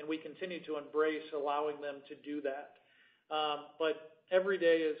 and we continue to embrace allowing them to do that. But every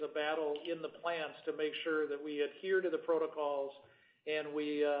day is a battle in the plants to make sure that we adhere to the protocols, and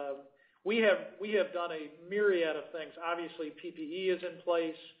we have done a myriad of things. Obviously, PPE is in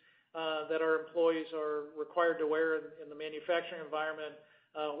place that our employees are required to wear in the manufacturing environment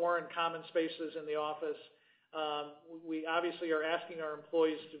or in common spaces in the office. We obviously are asking our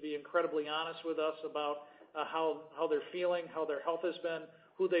employees to be incredibly honest with us about how they're feeling, how their health has been,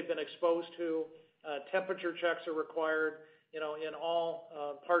 who they've been exposed to. Temperature checks are required, in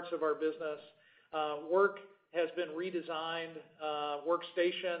all parts of our business. Work has been redesigned,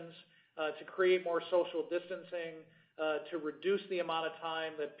 workstations to create more social distancing, to reduce the amount of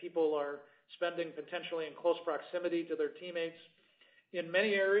time that people are spending potentially in close proximity to their teammates. In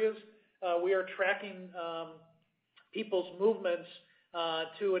many areas, we are tracking people's movements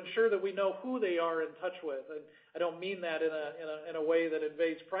to ensure that we know who they are in touch with. And I don't mean that in a way that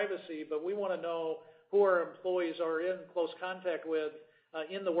invades privacy, but we want to know who our employees are in close contact with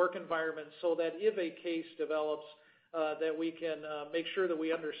in the work environment, so that if a case develops, that we can make sure that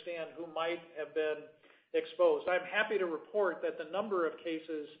we understand who might have been exposed. I'm happy to report that the number of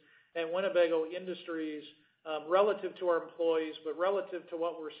cases at Winnebago Industries relative to our employees, but relative to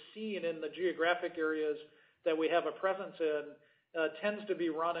what we're seeing in the geographic areas that we have a presence in, tends to be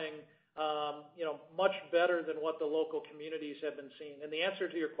running much better than what the local communities have been seeing. And the answer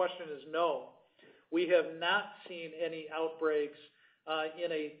to your question is no. We have not seen any outbreaks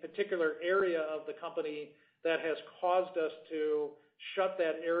in a particular area of the company that has caused us to shut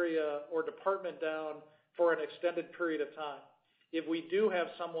that area or department down for an extended period of time. If we do have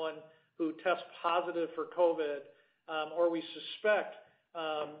someone who tests positive for COVID, or we suspect,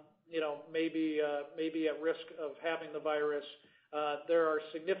 maybe at risk of having the virus, there are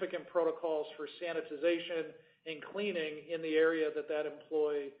significant protocols for sanitization and cleaning in the area that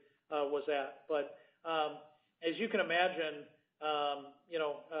employee was at. But as you can imagine,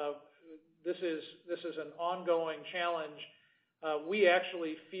 this is an ongoing challenge. We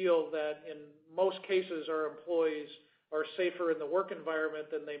actually feel that in most cases our employees are safer in the work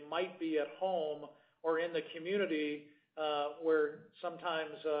environment than they might be at home or in the community, where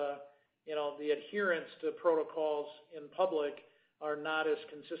sometimes the adherence to protocols in public are not as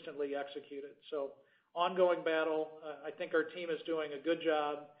consistently executed. So ongoing battle. I think our team is doing a good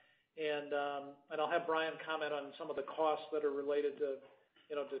job, and I'll have Brian comment on some of the costs that are related to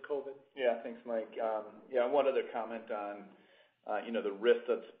COVID. Yeah, thanks, Mike. One other comment on the risk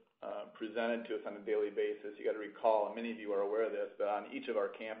that's presented to us on a daily basis. You got to recall, and many of you are aware of this, but on each of our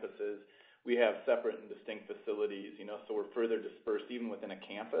campuses, we have separate and distinct facilities. So we're further dispersed even within a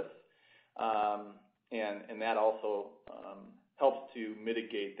campus, and that also helps to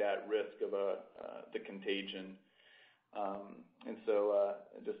mitigate that risk of the contagion. And so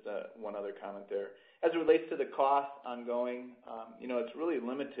just one other comment there. As it relates to the cost ongoing, it's really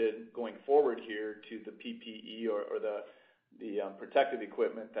limited going forward here to the PPE or the protective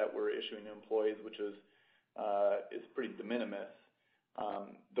equipment that we're issuing to employees, which is pretty de minimis.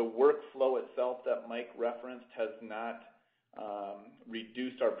 The workflow itself that Mike referenced has not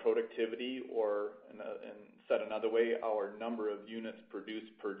reduced our productivity or, and said another way, our number of units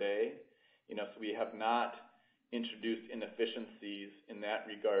produced per day. So we have not introduced inefficiencies in that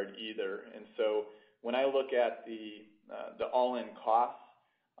regard either. And so when I look at the all-in costs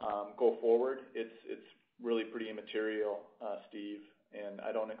go forward, it's really pretty immaterial, Steve, and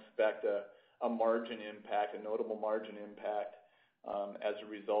I don't expect a margin impact, a notable margin impact as a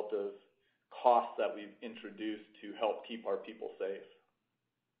result of costs that we've introduced to help keep our people safe.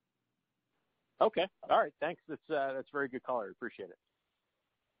 Okay. All right. Thanks. That's very good color. Appreciate it.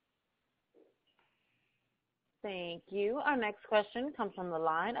 Thank you. Our next question comes from the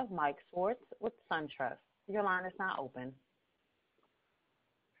line of Mike Swartz with SunTrust. Your line is now open.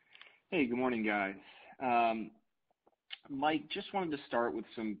 Hey, good morning, guys. Mike, just wanted to start with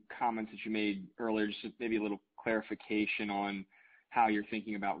some comments that you made earlier, just maybe a little clarification on how you're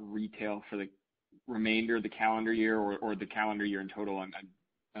thinking about retail for the remainder of the calendar year or the calendar year in total. I'm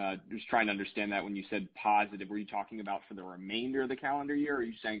just trying to understand that when you said positive, were you talking about for the remainder of the calendar year, or are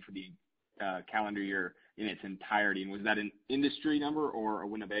you saying for the calendar year in its entirety? And was that an industry number or a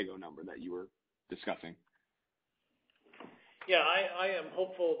Winnebago number that you were discussing? Yeah, I am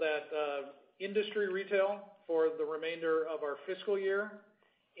hopeful that industry retail for the remainder of our fiscal year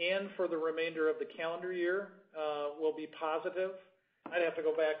and for the remainder of the calendar year will be positive. I'd have to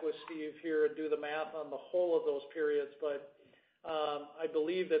go back with Steve here and do the math on the whole of those periods, but I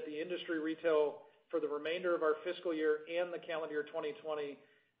believe that the industry retail for the remainder of our fiscal year and the calendar year 2020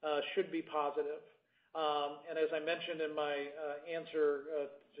 should be positive. And as I mentioned in my answer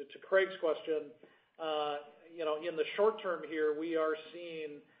to Craig's question, in the short term here, we are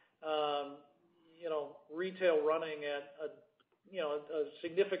seeing retail running at a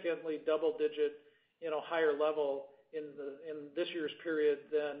significantly double-digit higher level in this year's period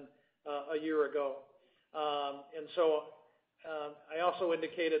than a year ago. And so I also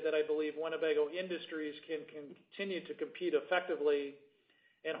indicated that I believe Winnebago Industries can continue to compete effectively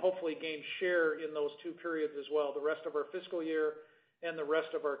and hopefully gain share in those two periods as well, the rest of our fiscal year and the rest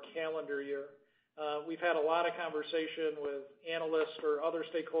of our calendar year. We've had a lot of conversation with analysts or other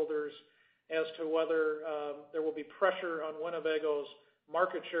stakeholders as to whether there will be pressure on Winnebago's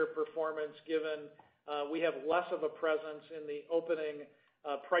market share performance given we have less of a presence in the opening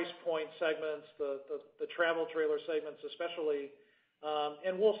price point segments, the travel trailer segments especially,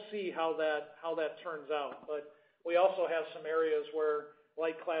 and we'll see how that turns out. But we also have some areas where,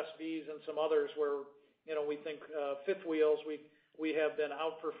 like Class Bs and some others, where we think fifth wheels we have been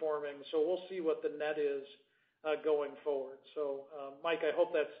outperforming. So we'll see what the net is going forward. So Mike, I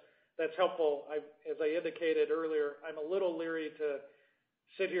hope that's helpful. As I indicated earlier, I'm a little leery to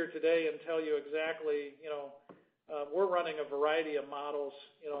sit here today and tell you exactly, we're running a variety of models,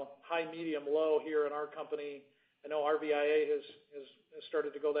 high, medium, low here in our company. I know RVIA has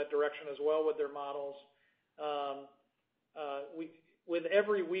started to go that direction as well with their models. With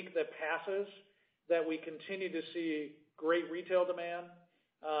every week that passes, that we continue to see great retail demand,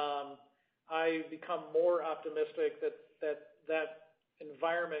 I become more optimistic that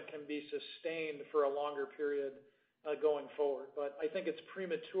environment can be sustained for a longer period going forward. But I think it's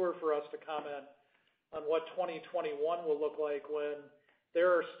premature for us to comment on what 2021 will look like when there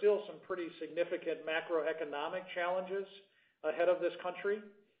are still some pretty significant macroeconomic challenges ahead of this country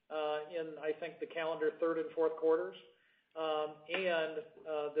in, I think, the calendar third and fourth quarters. And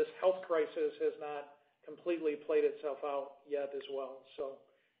this health crisis has not completely played itself out yet as well. So,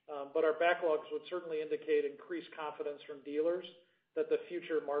 but our backlogs would certainly indicate increased confidence from dealers that the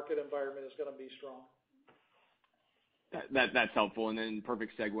future market environment is going to be strong. That's helpful. And then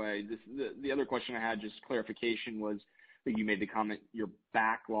perfect segue. The other question I had, just clarification, was that you made the comment your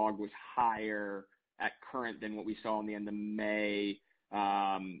backlog was higher at current than what we saw in the end of May.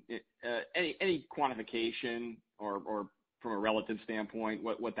 Any quantification or from a relative standpoint,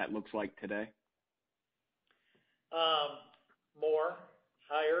 what that looks like today? More,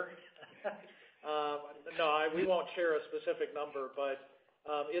 higher. No, we won't share a specific number, but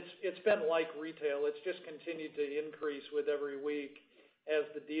it's been like retail. It's just continued to increase with every week as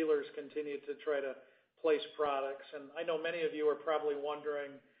the dealers continue to try to place products. And I know many of you are probably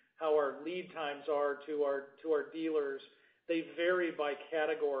wondering how our lead times are to our dealers. They vary by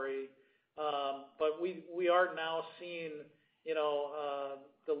category, but we are now seeing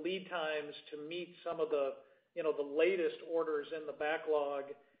the lead times to meet some of the latest orders in the backlog.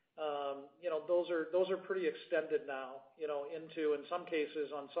 Those are pretty extended now, into, in some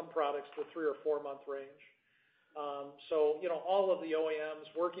cases, on some products, the 3 or 4 month range. So, all of the OEMs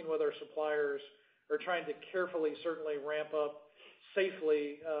working with our suppliers are trying to carefully, certainly ramp up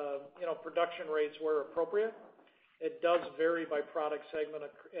safely, production rates where appropriate. It does vary by product segment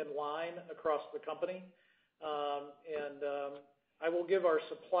and line across the company. And I will give our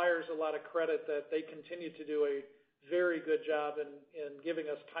suppliers a lot of credit that they continue to do a very good job in giving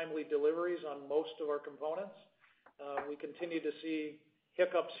us timely deliveries on most of our components. We continue to see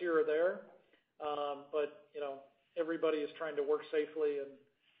hiccups here or there, but everybody is trying to work safely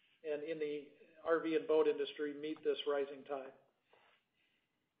and in the RV and boat industry meet this rising tide.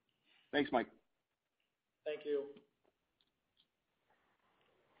 Thanks, Mike. Thank you.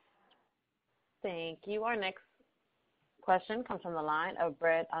 Thank you. Our next question comes from the line of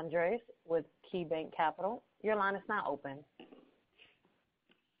Brett Andress with KeyBanc Capital. Your line is now open.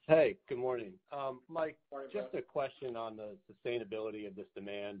 Hey, good morning. Mike, Morning, just a question on the sustainability of this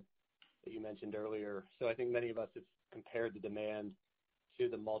demand that you mentioned earlier. So I think many of us have compared the demand to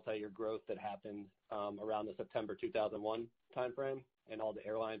the multi-year growth that happened around the September 2001 timeframe and all the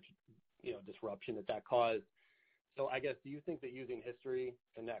airline disruption that caused. So I guess, do you think that using history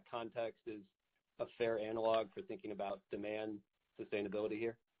in that context is a fair analog for thinking about demand sustainability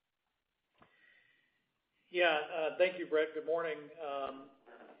here? Thank you, Brett. Good morning.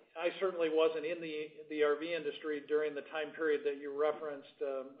 I certainly wasn't in the RV industry during the time period that you referenced.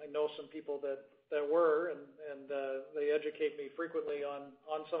 I know some people that were, and they educate me frequently on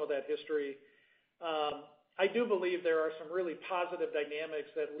some of that history. I do believe there are some really positive dynamics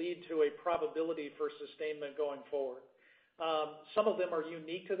that lead to a probability for sustainment going forward. Some of them are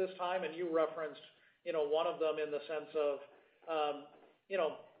unique to this time, and you referenced, one of them in the sense of,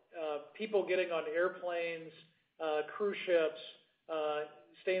 people getting on airplanes, cruise ships,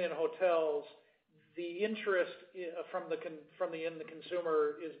 staying in hotels. The interest from the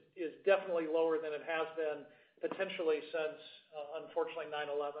consumer is definitely lower than it has been potentially since, unfortunately,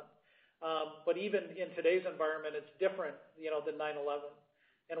 9/11. But even in today's environment, it's different, than 9/11.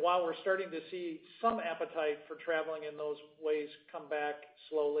 And while we're starting to see some appetite for traveling in those ways come back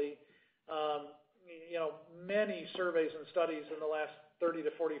slowly, many surveys and studies in the last 30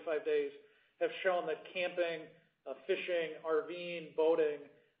 to 45 days have shown that camping, fishing, RVing, boating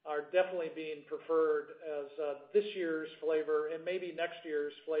are definitely being preferred as this year's flavor and maybe next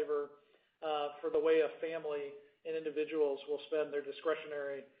year's flavor for the way a family and individuals will spend their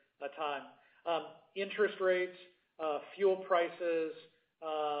discretionary time. Interest rates, fuel prices,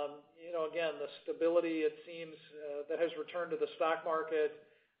 again, the stability it seems that has returned to the stock market.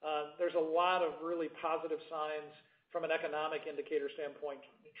 There's a lot of really positive signs from an economic indicator standpoint.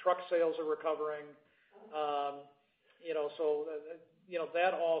 Truck sales are recovering.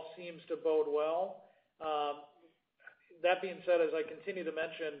 That all seems to bode well. That being said, as I continue to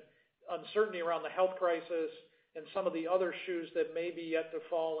mention, uncertainty around the health crisis and some of the other shoes that may be yet to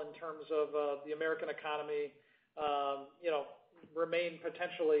fall in terms of the American economy, remain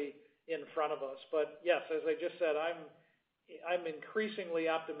potentially in front of us. But yes, as I just said, I'm increasingly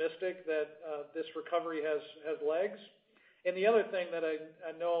optimistic that this recovery has legs. And the other thing that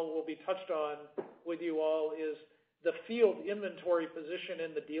I know will be touched on with you all is the field inventory position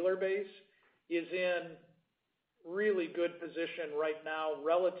in the dealer base is in really good position right now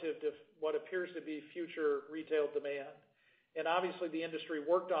relative to what appears to be future retail demand. And obviously the industry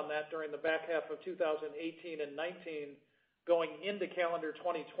worked on that during the back half of 2018 and 19. Going into calendar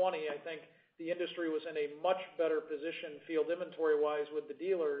 2020, I think the industry was in a much better position field inventory-wise with the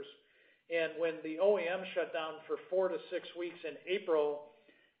dealers. And when the OEM shut down for 4 to 6 weeks in April,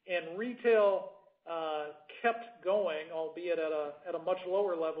 and retail kept going, albeit at a much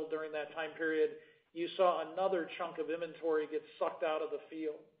lower level during that time period, you saw another chunk of inventory get sucked out of the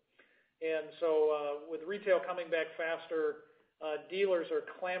field. And so with retail coming back faster, dealers are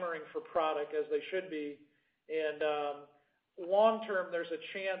clamoring for product as they should be. And long term, there's a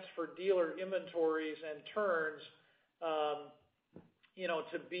chance for dealer inventories and turns,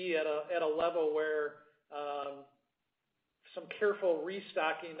 to be at a level where some careful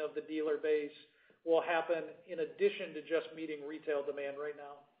restocking of the dealer base will happen in addition to just meeting retail demand right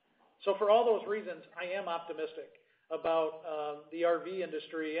now. So for all those reasons, I am optimistic about the RV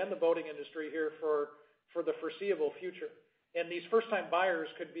industry and the boating industry here for the foreseeable future. And these first-time buyers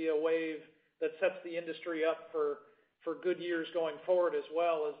could be a wave that sets the industry up for good years going forward as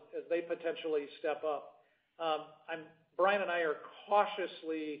well as they potentially step up. Brian and I are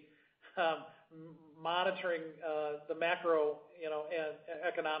cautiously monitoring the macro, and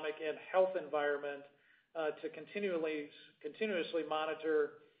economic and health environment to continuously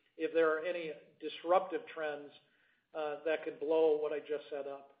monitor if there are any disruptive trends that could blow what I just set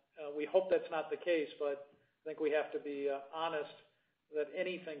up. We hope that's not the case, but I think we have to be honest that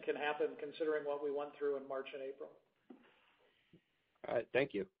anything can happen considering what we went through in March and April. All right,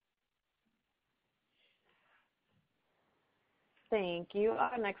 thank you. Thank you.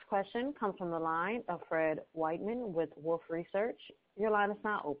 Our next question comes from the line of Fred Wightman with Wolfe Research. Your line is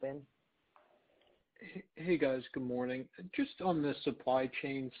now open. Hey guys, good morning. Just on the supply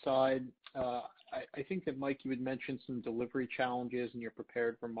chain side, I think that Mike, you had mentioned some delivery challenges in your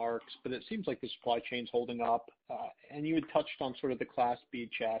prepared remarks, but it seems like the supply chain's holding up. And you had touched on sort of the Class B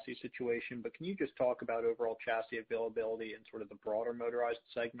chassis situation, but can you just talk about overall chassis availability and sort of the broader motorized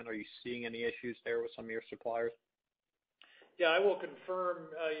segment? Are you seeing any issues there with some of your suppliers? Yeah, I will confirm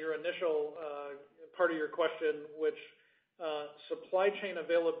your initial part of your question, which supply chain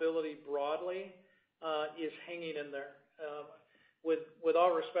availability broadly is hanging in there. With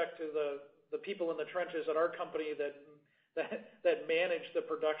all respect to the people in the trenches at our company that manage the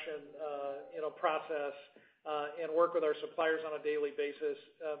production process and work with our suppliers on a daily basis,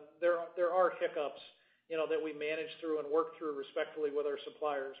 there are hiccups that we manage through and work through respectfully with our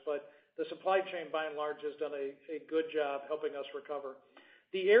suppliers. But the supply chain, by and large, has done a good job helping us recover.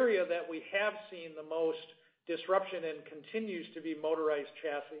 The area that we have seen the most disruption in continues to be motorized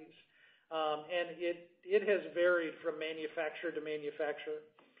chassis. and it has varied from manufacturer to manufacturer.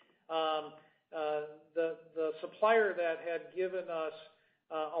 The supplier that had given us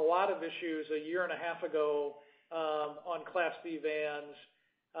a lot of issues a year and a half ago on Class B vans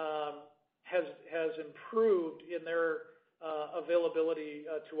has improved in their availability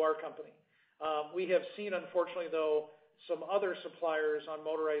to our company. We have seen, unfortunately, though, some other suppliers on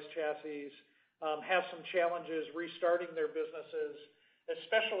motorized chassis have some challenges restarting their businesses,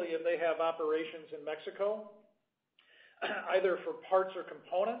 especially if they have operations in Mexico, either for parts or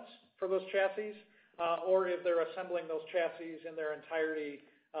components for those chassis, or if they're assembling those chassis in their entirety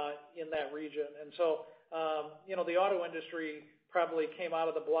in that region. And so, the auto industry probably came out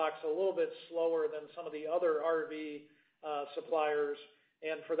of the blocks a little bit slower than some of the other RV suppliers,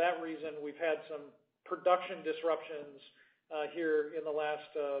 and for that reason, we've had some production disruptions here in the last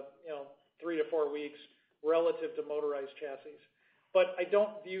 3 to 4 weeks relative to motorized chassis. But I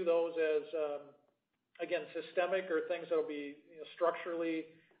don't view those as again, systemic or things that will be structurally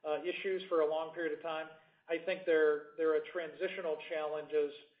issues for a long period of time. I think they're a transitional challenge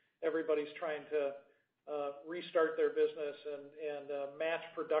as everybody's trying to restart their business and match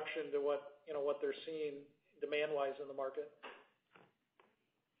production to what they're seeing demand-wise in the market.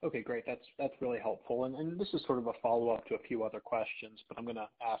 Okay, great. That's really helpful. And this is sort of a follow-up to a few other questions, but I'm going to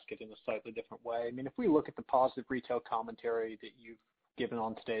ask it in a slightly different way. I mean, if we look at the positive retail commentary that you've given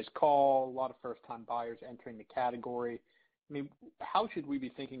on today's call, a lot of first-time buyers entering the category, I mean, how should we be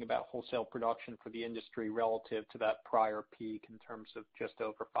thinking about wholesale production for the industry relative to that prior peak in terms of just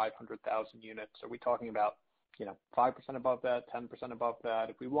over 500,000 units? Are we talking about 5% above that, 10% above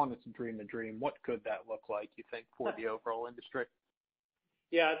that? If we wanted to dream the dream, what could that look like, you think, for the overall industry?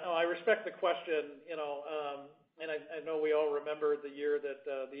 Yeah, no, I respect the question, and I know we all remember the year that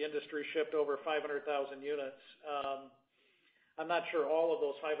the industry shipped over 500,000 units. I'm not sure all of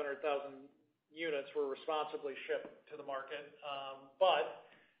those 500,000 units were responsibly shipped to the market, but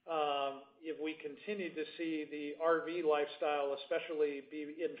if we continue to see the RV lifestyle especially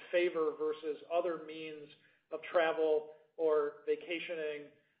be in favor versus other means of travel or vacationing,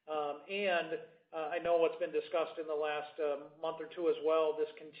 and I know what's been discussed in the last month or two as well, this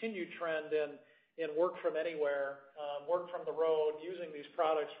continued trend in work from anywhere, work from the road, using these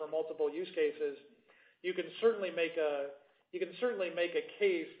products for multiple use cases. You can certainly make a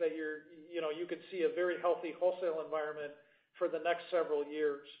case that you could see a very healthy wholesale environment for the next several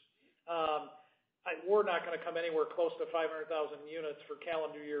years. We're not going to come anywhere close to 500,000 units for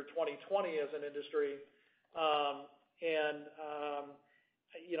calendar year 2020 as an industry,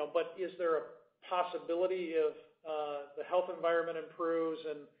 but is there a possibility if the health environment improves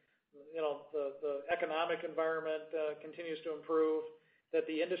and the economic environment continues to improve, that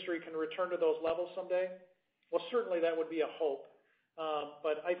the industry can return to those levels someday? Well, certainly that would be a hope.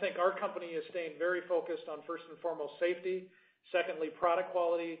 But I think our company is staying very focused on, first and foremost, safety. Secondly, product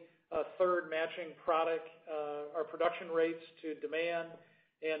quality. Third, matching our production rates to demand,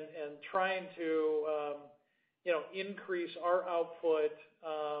 and trying to increase our output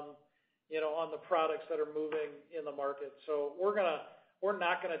on the products that are moving in the market. So we're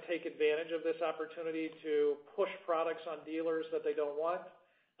not going to take advantage of this opportunity to push products on dealers that they don't want.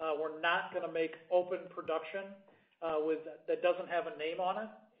 We're not going to make open production that doesn't have a name on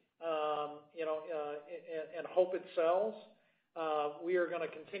it, and hope it sells. We are going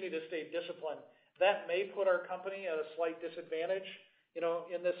to continue to stay disciplined. That may put our company at a slight disadvantage,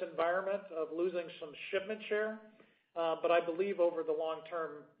 in this environment of losing some shipment share. But I believe over the long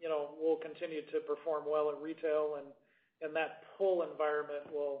term, we'll continue to perform well at retail, and that pull environment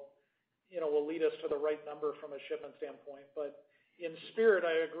will lead us to the right number from a shipment standpoint. But in spirit,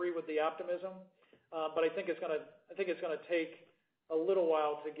 I agree with the optimism, but I think it's going to take a little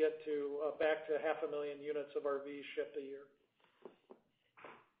while to get back to 500,000 units of RVs shipped a year.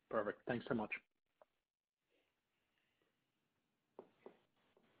 Perfect. Thanks so much.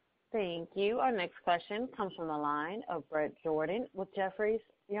 Thank you. Our next question comes from the line of Bret Jordan with Jefferies.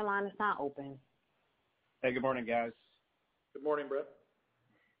 Your line is now open. Hey, good morning, guys. Good morning, Bret.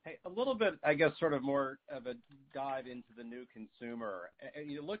 Hey, a little bit, I guess, sort of more of a dive into the new consumer.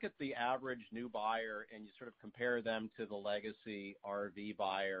 And you look at the average new buyer and you sort of compare them to the legacy RV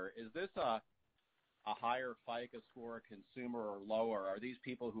buyer. Is this a higher FICO score consumer or lower? Are these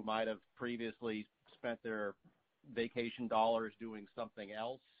people who might have previously spent their vacation dollars doing something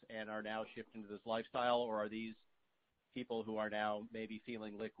else and are now shifting to this lifestyle, or are these people who are now maybe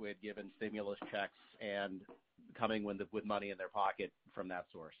feeling liquid given stimulus checks and coming with money in their pocket from that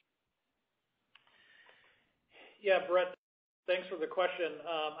source? Yeah, Brett, Thanks for the question.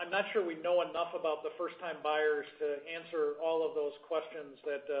 I'm not sure we know enough about the first-time buyers to answer all of those questions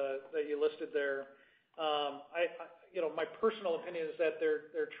that you listed there. My personal opinion is that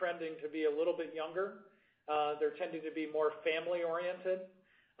they're trending to be a little bit younger. They're tending to be more family-oriented.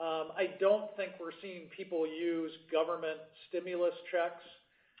 I don't think we're seeing people use government stimulus checks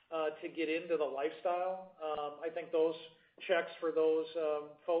to get into the lifestyle. I think those checks for those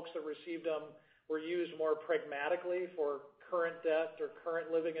folks that received them were used more pragmatically for current debt or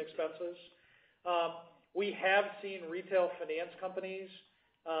current living expenses. We have seen retail finance companies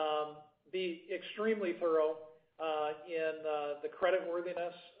be extremely thorough in the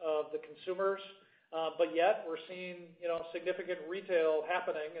creditworthiness of the consumers, but yet we're seeing significant retail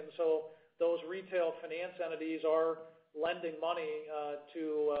happening, and so those retail finance entities are lending money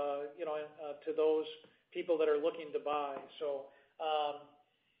to those people that are looking to buy. So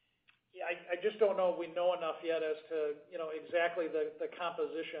I just don't know if we know enough yet as to exactly the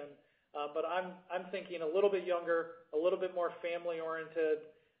composition, but I'm thinking a little bit younger, a little bit more family oriented,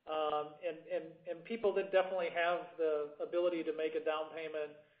 and people that definitely have the ability to make a down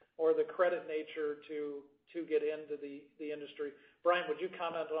payment or the credit nature to get into the industry. Brian, would you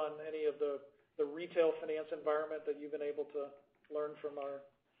comment on any of the retail finance environment that you've been able to learn from our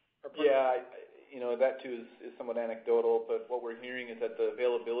partners? Yeah, that too is somewhat anecdotal, but what we're hearing is that the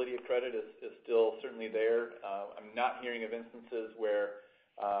availability of credit is still certainly there. I'm not hearing of instances where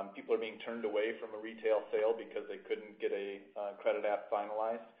people are being turned away from a retail sale because they couldn't get a credit app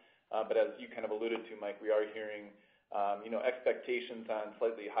finalized. But as you kind of alluded to, Mike, we are hearing expectations on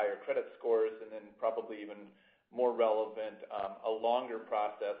slightly higher credit scores, and then probably even more relevant, a longer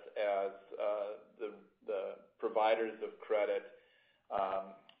process as the providers of credit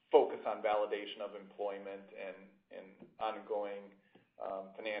focus on validation of employment and ongoing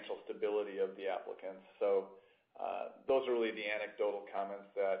financial stability of the applicants. So those are really the anecdotal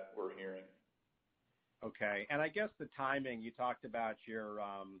comments that we're hearing. Okay, and I guess the timing, you talked about your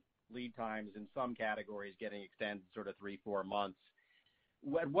lead times in some categories getting extended sort of 3-4 months.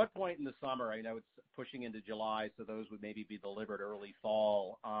 At what point in the summer, I know it's pushing into July, so those would maybe be delivered early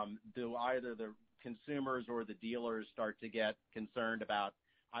fall, do either the consumers or the dealers start to get concerned about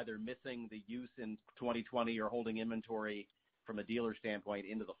either missing the use in 2020 or holding inventory from a dealer standpoint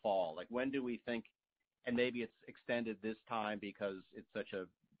into the fall? Like, when do we think, and maybe it's extended this time because it's such a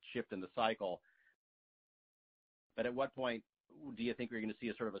shift in the cycle, but at what point do you think we're going to see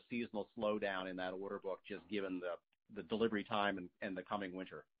a sort of a seasonal slowdown in that order book, just given the delivery time and the coming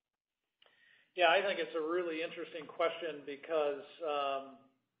winter? Yeah, I think it's a really interesting question because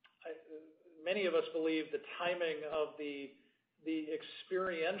many of us believe the timing of the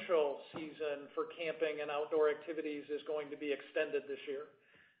experiential season for camping and outdoor activities is going to be extended this year.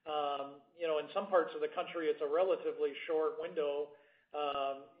 In some parts of the country, it's a relatively short window.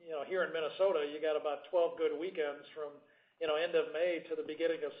 Here in Minnesota, you got about 12 good weekends from end of May to the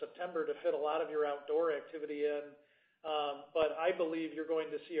beginning of September to fit a lot of your outdoor activity in. But I believe you're going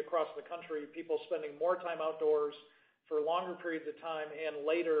to see across the country people spending more time outdoors for longer periods of time and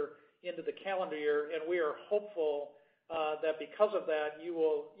later into the calendar year. And we are hopeful that because of that, you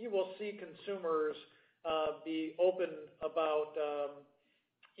will see consumers be open about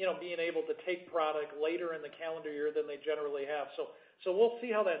being able to take product later in the calendar year than they generally have. So we'll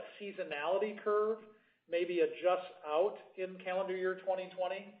see how that seasonality curve maybe adjusts out in calendar year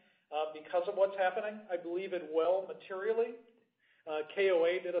 2020 because of what's happening. I believe it will materially.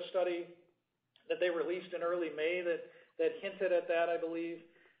 KOA did a study that they released in early May that hinted at that, I believe.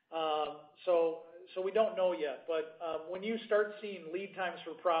 So we don't know yet, but when you start seeing lead times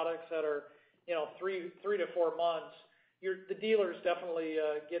for products that are 3 to 4 months, the dealers definitely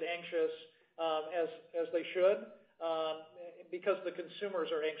get anxious, as they should, because the consumers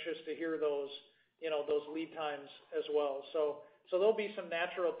are anxious to hear those lead times as well. So there'll be some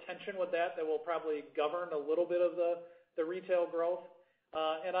natural tension with that will probably govern a little bit of the retail growth.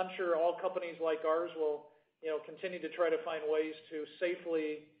 And I'm sure all companies like ours will continue to try to find ways to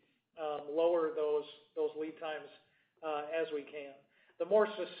safely lower those lead times as we can. The more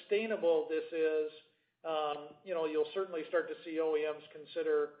sustainable this is, you'll certainly start to see OEMs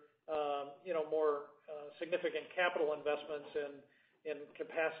consider more significant capital investments and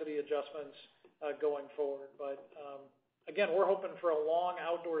capacity adjustments going forward. But again, we're hoping for a long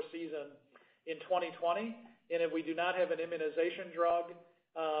outdoor season in 2020, and if we do not have an immunization drug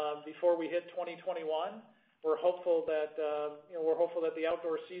before we hit 2021, we're hopeful that the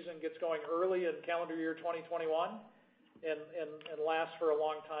outdoor season gets going early in calendar year 2021 and lasts for a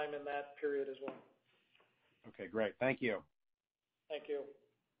long time in that period as well. Okay, great. Thank you. Thank you.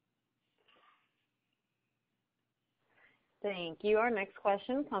 Thank you. Our next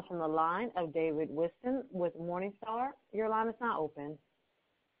question comes from the line of David Whiston with Morningstar. Your line is now open.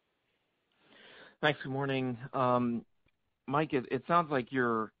 Thanks. Good morning. Mike, it sounds like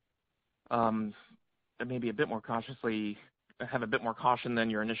you're maybe a bit more have a bit more caution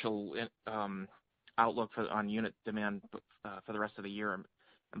than your initial outlook on unit demand for the rest of the year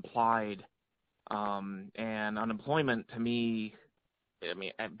implied. And unemployment, to me,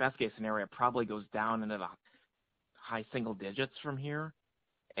 at best case scenario, probably goes down into the high single digits from here.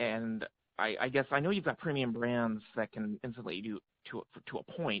 And I guess I know you've got premium brands that can insulate you to a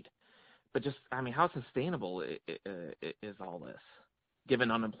point, but just, how sustainable is all this,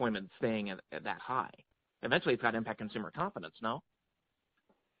 given unemployment staying at that high? Eventually, it's got to impact consumer confidence, no?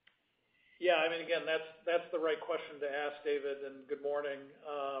 Yeah, again, that's the right question to ask, David, and good morning.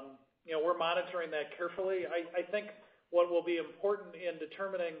 We're monitoring that carefully. I think what will be important in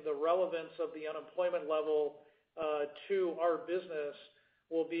determining the relevance of the unemployment level to our business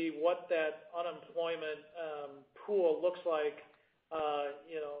will be what that unemployment pool looks like,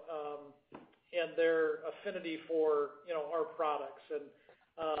 and their affinity for, our products. And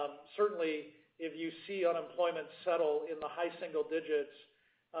certainly, if you see unemployment settle in the high single digits,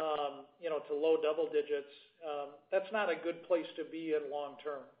 to low double digits, that's not a good place to be in long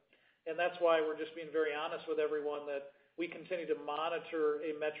term. And that's why we're just being very honest with everyone that we continue to monitor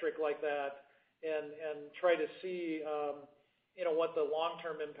a metric like that and try to see, what the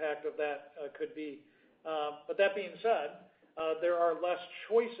long-term impact of that could be. But that being said, there are less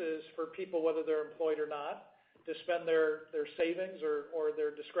choices for people, whether they're employed or not, to spend their savings or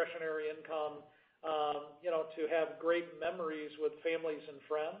their discretionary income, to have great memories with families and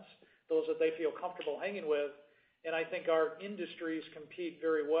friends, those that they feel comfortable hanging with. And I think our industries compete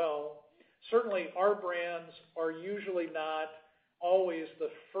very well. Certainly, our brands are usually not always the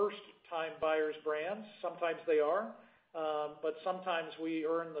first-time buyers' brands. Sometimes they are, but sometimes we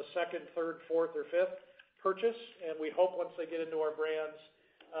earn the second, third, fourth, or fifth purchase, and we hope once they get into our brands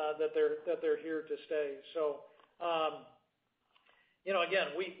that they're here to stay. So, again,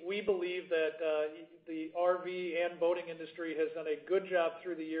 we believe that the RV and boating industry has done a good job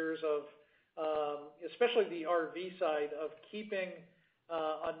through the years of, especially the RV side, of keeping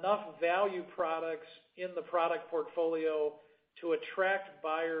enough value products in the product portfolio to attract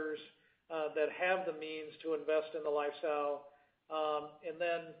buyers that have the means to invest in the lifestyle. And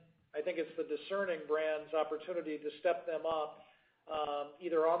then I think it's the discerning brand's opportunity to step them up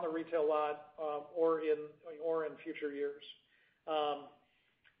either on the retail lot or in future years.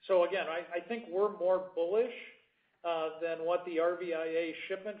 So again, I think we're more bullish than what the RVIA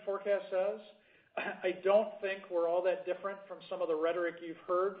shipment forecast says. I don't think we're all that different from some of the rhetoric you've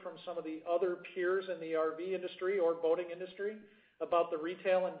heard from some of the other peers in the RV industry or boating industry about the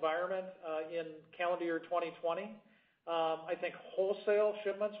retail environment in calendar year 2020. I think wholesale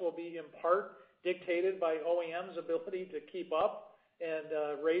shipments will be in part dictated by OEM's ability to keep up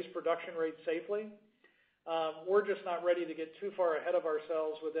and raise production rates safely. We're just not ready to get too far ahead of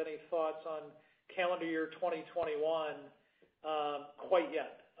ourselves with any thoughts on calendar year 2021 quite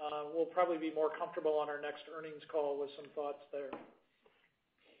yet. We'll probably be more comfortable on our next earnings call with some thoughts there.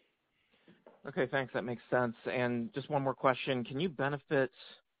 Okay, thanks. That makes sense. And just one more question. Can you benefit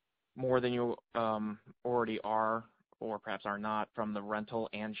more than you already are or perhaps are not from the rental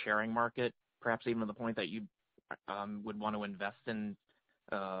and sharing market, perhaps even to the point that you would want to invest in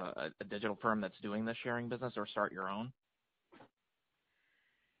a digital firm that's doing the sharing business or start your own?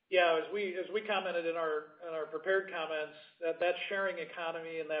 Yeah, as we commented in our prepared comments, that sharing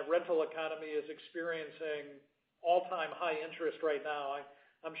economy and that rental economy is experiencing all-time high interest right now.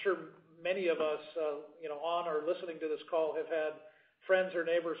 I'm sure many of us, on or listening to this call have had friends or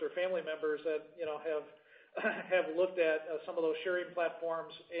neighbors or family members that, have looked at some of those sharing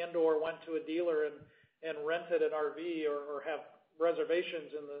platforms and/or went to a dealer and rented an RV or have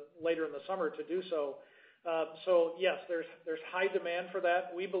reservations later in the summer to do so. So yes, there's high demand for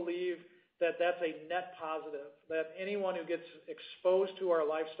that. We believe that that's a net positive, that anyone who gets exposed to our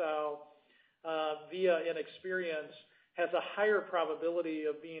lifestyle via an experience has a higher probability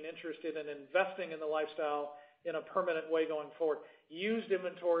of being interested in investing in the lifestyle in a permanent way going forward. Used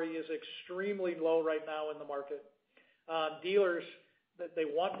inventory is extremely low right now in the market. Dealers, they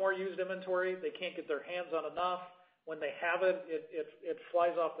want more used inventory. They can't get their hands on enough. When they have it, it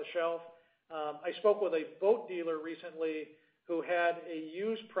flies off the shelf. I spoke with a boat dealer recently who had a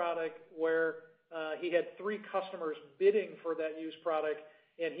used product where he had 3 customers bidding for that used product,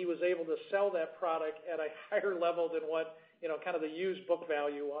 and he was able to sell that product at a higher level than what, kind of the used book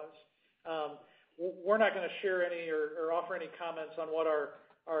value was. We're not going to share any or offer any comments on what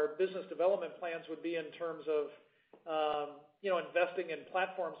our business development plans would be in terms of, investing in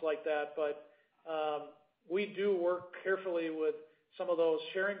platforms like that, but we do work carefully with some of those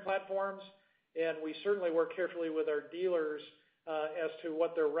sharing platforms, and we certainly work carefully with our dealers as to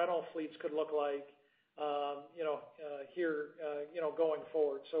what their rental fleets could look like, here, going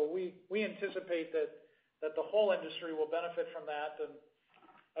forward. So we anticipate that the whole industry will benefit from that. And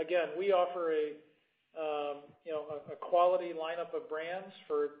again, we offer a quality lineup of brands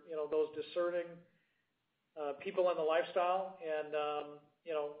for those discerning people in the lifestyle, and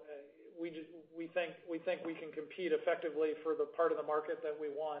we think we can compete effectively for the part of the market that we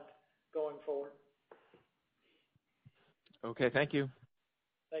want going forward. Okay, thank you.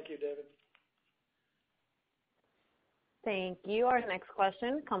 Thank you, David. Thank you. Our next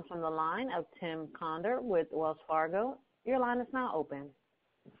question comes from the line of Tim Conder with Wells Fargo. Your line is now open.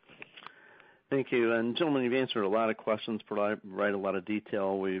 Thank you. And gentlemen, you've answered a lot of questions, provide a lot of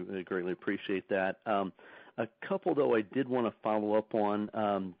detail. We greatly appreciate that. A couple, though, I did want to follow up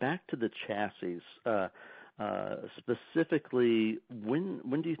on. Back to the chassis. Specifically,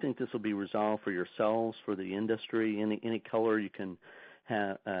 when do you think this will be resolved for yourselves, for the industry? Any color you can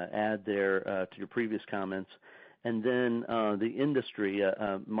add there to your previous comments? And then the industry,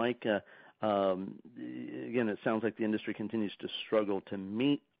 Mike, again, it sounds like the industry continues to struggle to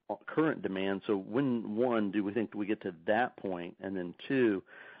meet current demand. So when, one, do we think we get to that point? And then two,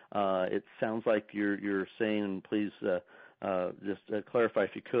 it sounds like you're saying, and please just clarify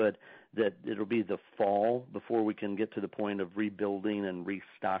if you could, that it'll be the fall before we can get to the point of rebuilding and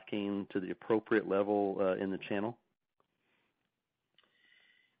restocking to the appropriate level in the channel?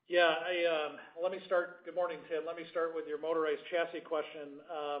 Yeah, let me start. Good morning, Tim. Let me start with your motorized chassis question.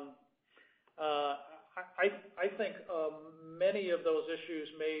 I think many of those issues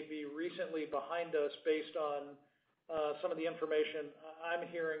may be recently behind us based on some of the information I'm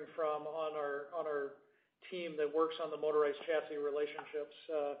hearing from on our team that works on the motorized chassis relationships.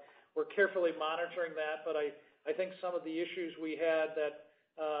 We're carefully monitoring that, but I think some of the issues we had that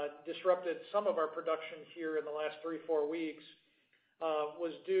disrupted some of our production here in the last 3-4 weeks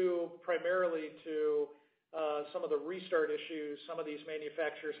was due primarily to some of the restart issues some of these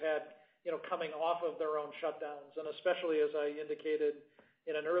manufacturers had, coming off of their own shutdowns, and especially, as I indicated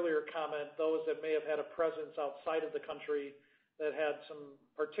in an earlier comment, those that may have had a presence outside of the country that had some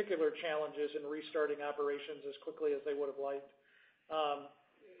particular challenges in restarting operations as quickly as they would have liked.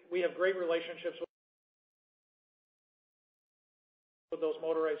 We have great relationships with those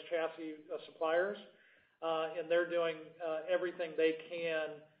motorized chassis suppliers, and they're doing everything they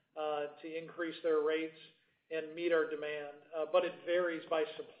can to increase their rates and meet our demand. But it varies by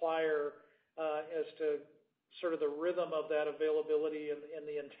supplier as to sort of the rhythm of that availability and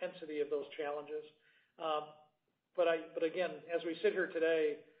the intensity of those challenges. But again, as we sit here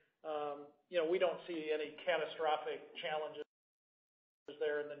today, we don't see any catastrophic challenges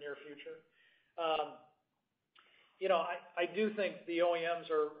there in the near future. I do think the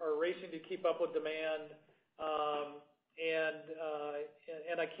OEMs are racing to keep up with demand,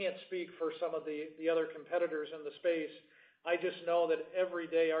 and I can't speak for some of the other competitors in the space. I just know that every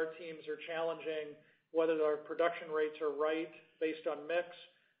day our teams are challenging whether our production rates are right based on mix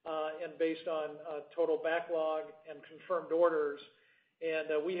and based on total backlog and confirmed orders.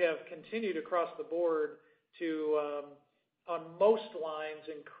 And we have continued across the board to, on most lines,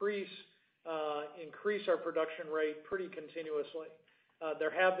 increase our production rate pretty continuously.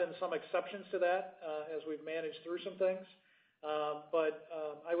 There have been some exceptions to that as we've managed through some things. But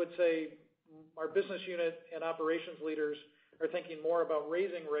I would say our business unit and operations leaders are thinking more about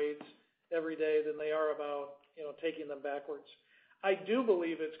raising rates every day than they are about, taking them backwards. I do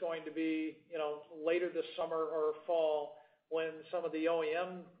believe it's going to be, later this summer or fall when some of the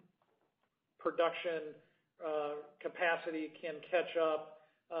OEM production capacity can catch up,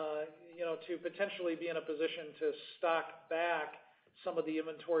 to potentially be in a position to stock back some of the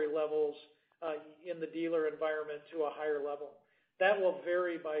inventory levels in the dealer environment to a higher level. That will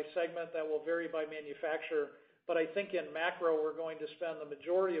vary by segment, that will vary by manufacturer, but I think in macro we're going to spend the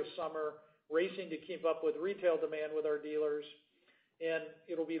majority of summer racing to keep up with retail demand with our dealers, and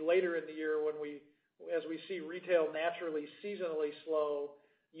it'll be later in the year when as we see retail naturally seasonally slow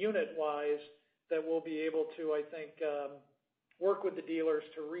unit-wise, that we'll be able to, I think, work with the dealers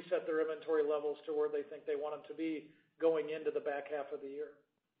to reset their inventory levels to where they think they want them to be going into the back half of the year.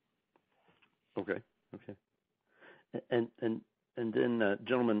 Okay. And then,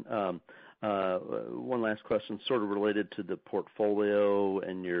 gentlemen, one last question, sort of related to the portfolio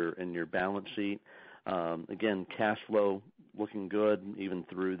and your balance sheet. Again, cash flow looking good even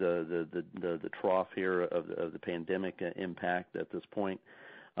through the trough here of the pandemic impact at this point.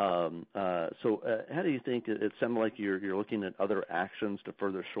 How do you think it sounded like you're looking at other actions to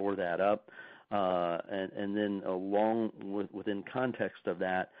further shore that up? And then within context of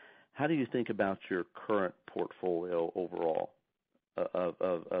that, how do you think about your current portfolio overall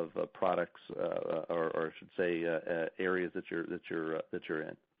of products, or I should say, areas that you're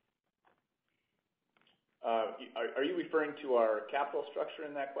in? Are you referring to our capital structure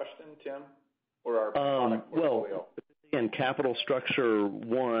in that question, Tim, or our product portfolio? Well, again, capital structure,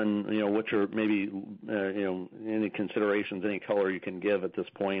 one, what your maybe, any considerations, any color you can give at this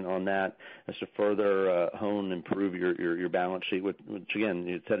point on that as to further hone and improve your balance sheet, which again,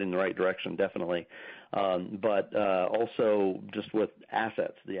 it's heading in the right direction, definitely. But also just with the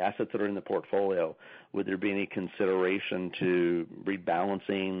assets that are in the portfolio, would there be any consideration to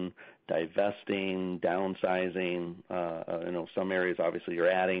rebalancing, divesting, downsizing? Some areas obviously you're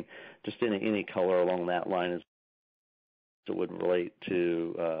adding. Just any color along that line as it would relate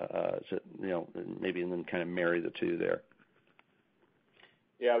to, maybe, and then kind of marry the two there.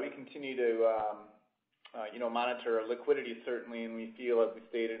 Yeah, we continue to, monitor our liquidity certainly, and we feel, as we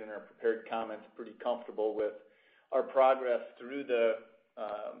stated in our prepared comments, pretty comfortable with our progress through the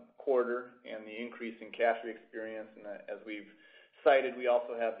quarter and the increase in cash we experienced. And as we've cited, we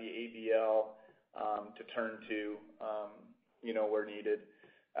also have the ABL to turn to, where needed.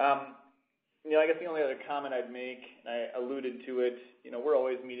 I guess the only other comment I'd make, and I alluded to it, we're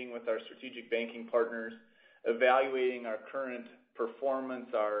always meeting with our strategic banking partners, evaluating our current performance,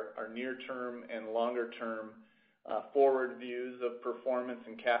 our near-term and longer-term forward views of performance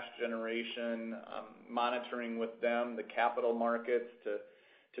and cash generation, monitoring with them the capital markets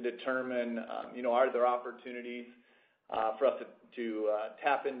to determine, are there opportunities for us to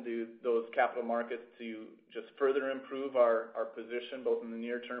tap into those capital markets to just further improve our position both in the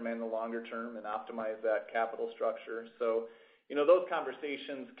near term and the longer term and optimize that capital structure. So, those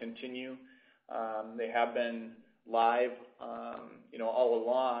conversations continue. They have been live, all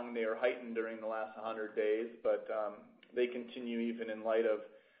along. They are heightened during the last 100 days, but they continue even in light of,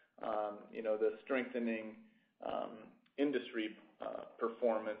 the strengthening industry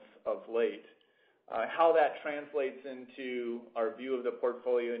performance of late. How that translates into our view of the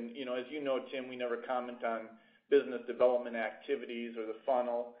portfolio, and as you know, Tim, we never comment on business development activities or the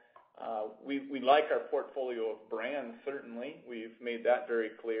funnel. We like our portfolio of brands, certainly. We've made that very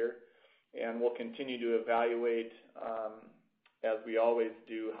clear, and we'll continue to evaluate, as we always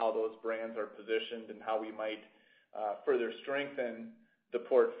do, how those brands are positioned and how we might further strengthen the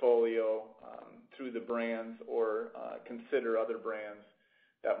portfolio through the brands or consider other brands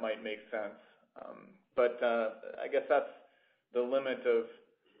that might make sense. But I guess that's the limit of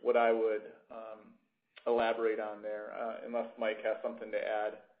what I would elaborate on there, unless Mike has something to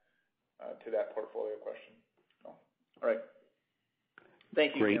add to that portfolio question. All right.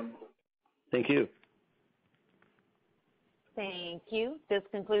 Thank you, Tim. Thank you. Thank you. This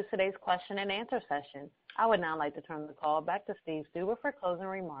concludes today's question and answer session. I would now like to turn the call back to Steve Stuber for closing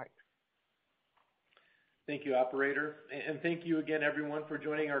remarks. Thank you, operator. And thank you again, everyone, for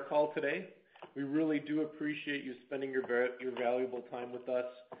joining our call today. We really do appreciate you spending your valuable time with us.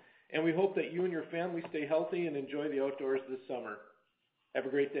 And we hope that you and your family stay healthy and enjoy the outdoors this summer. Have a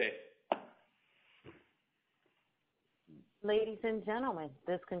great day. Ladies and gentlemen,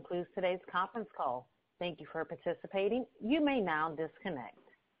 this concludes today's conference call. Thank you for participating. You may now disconnect.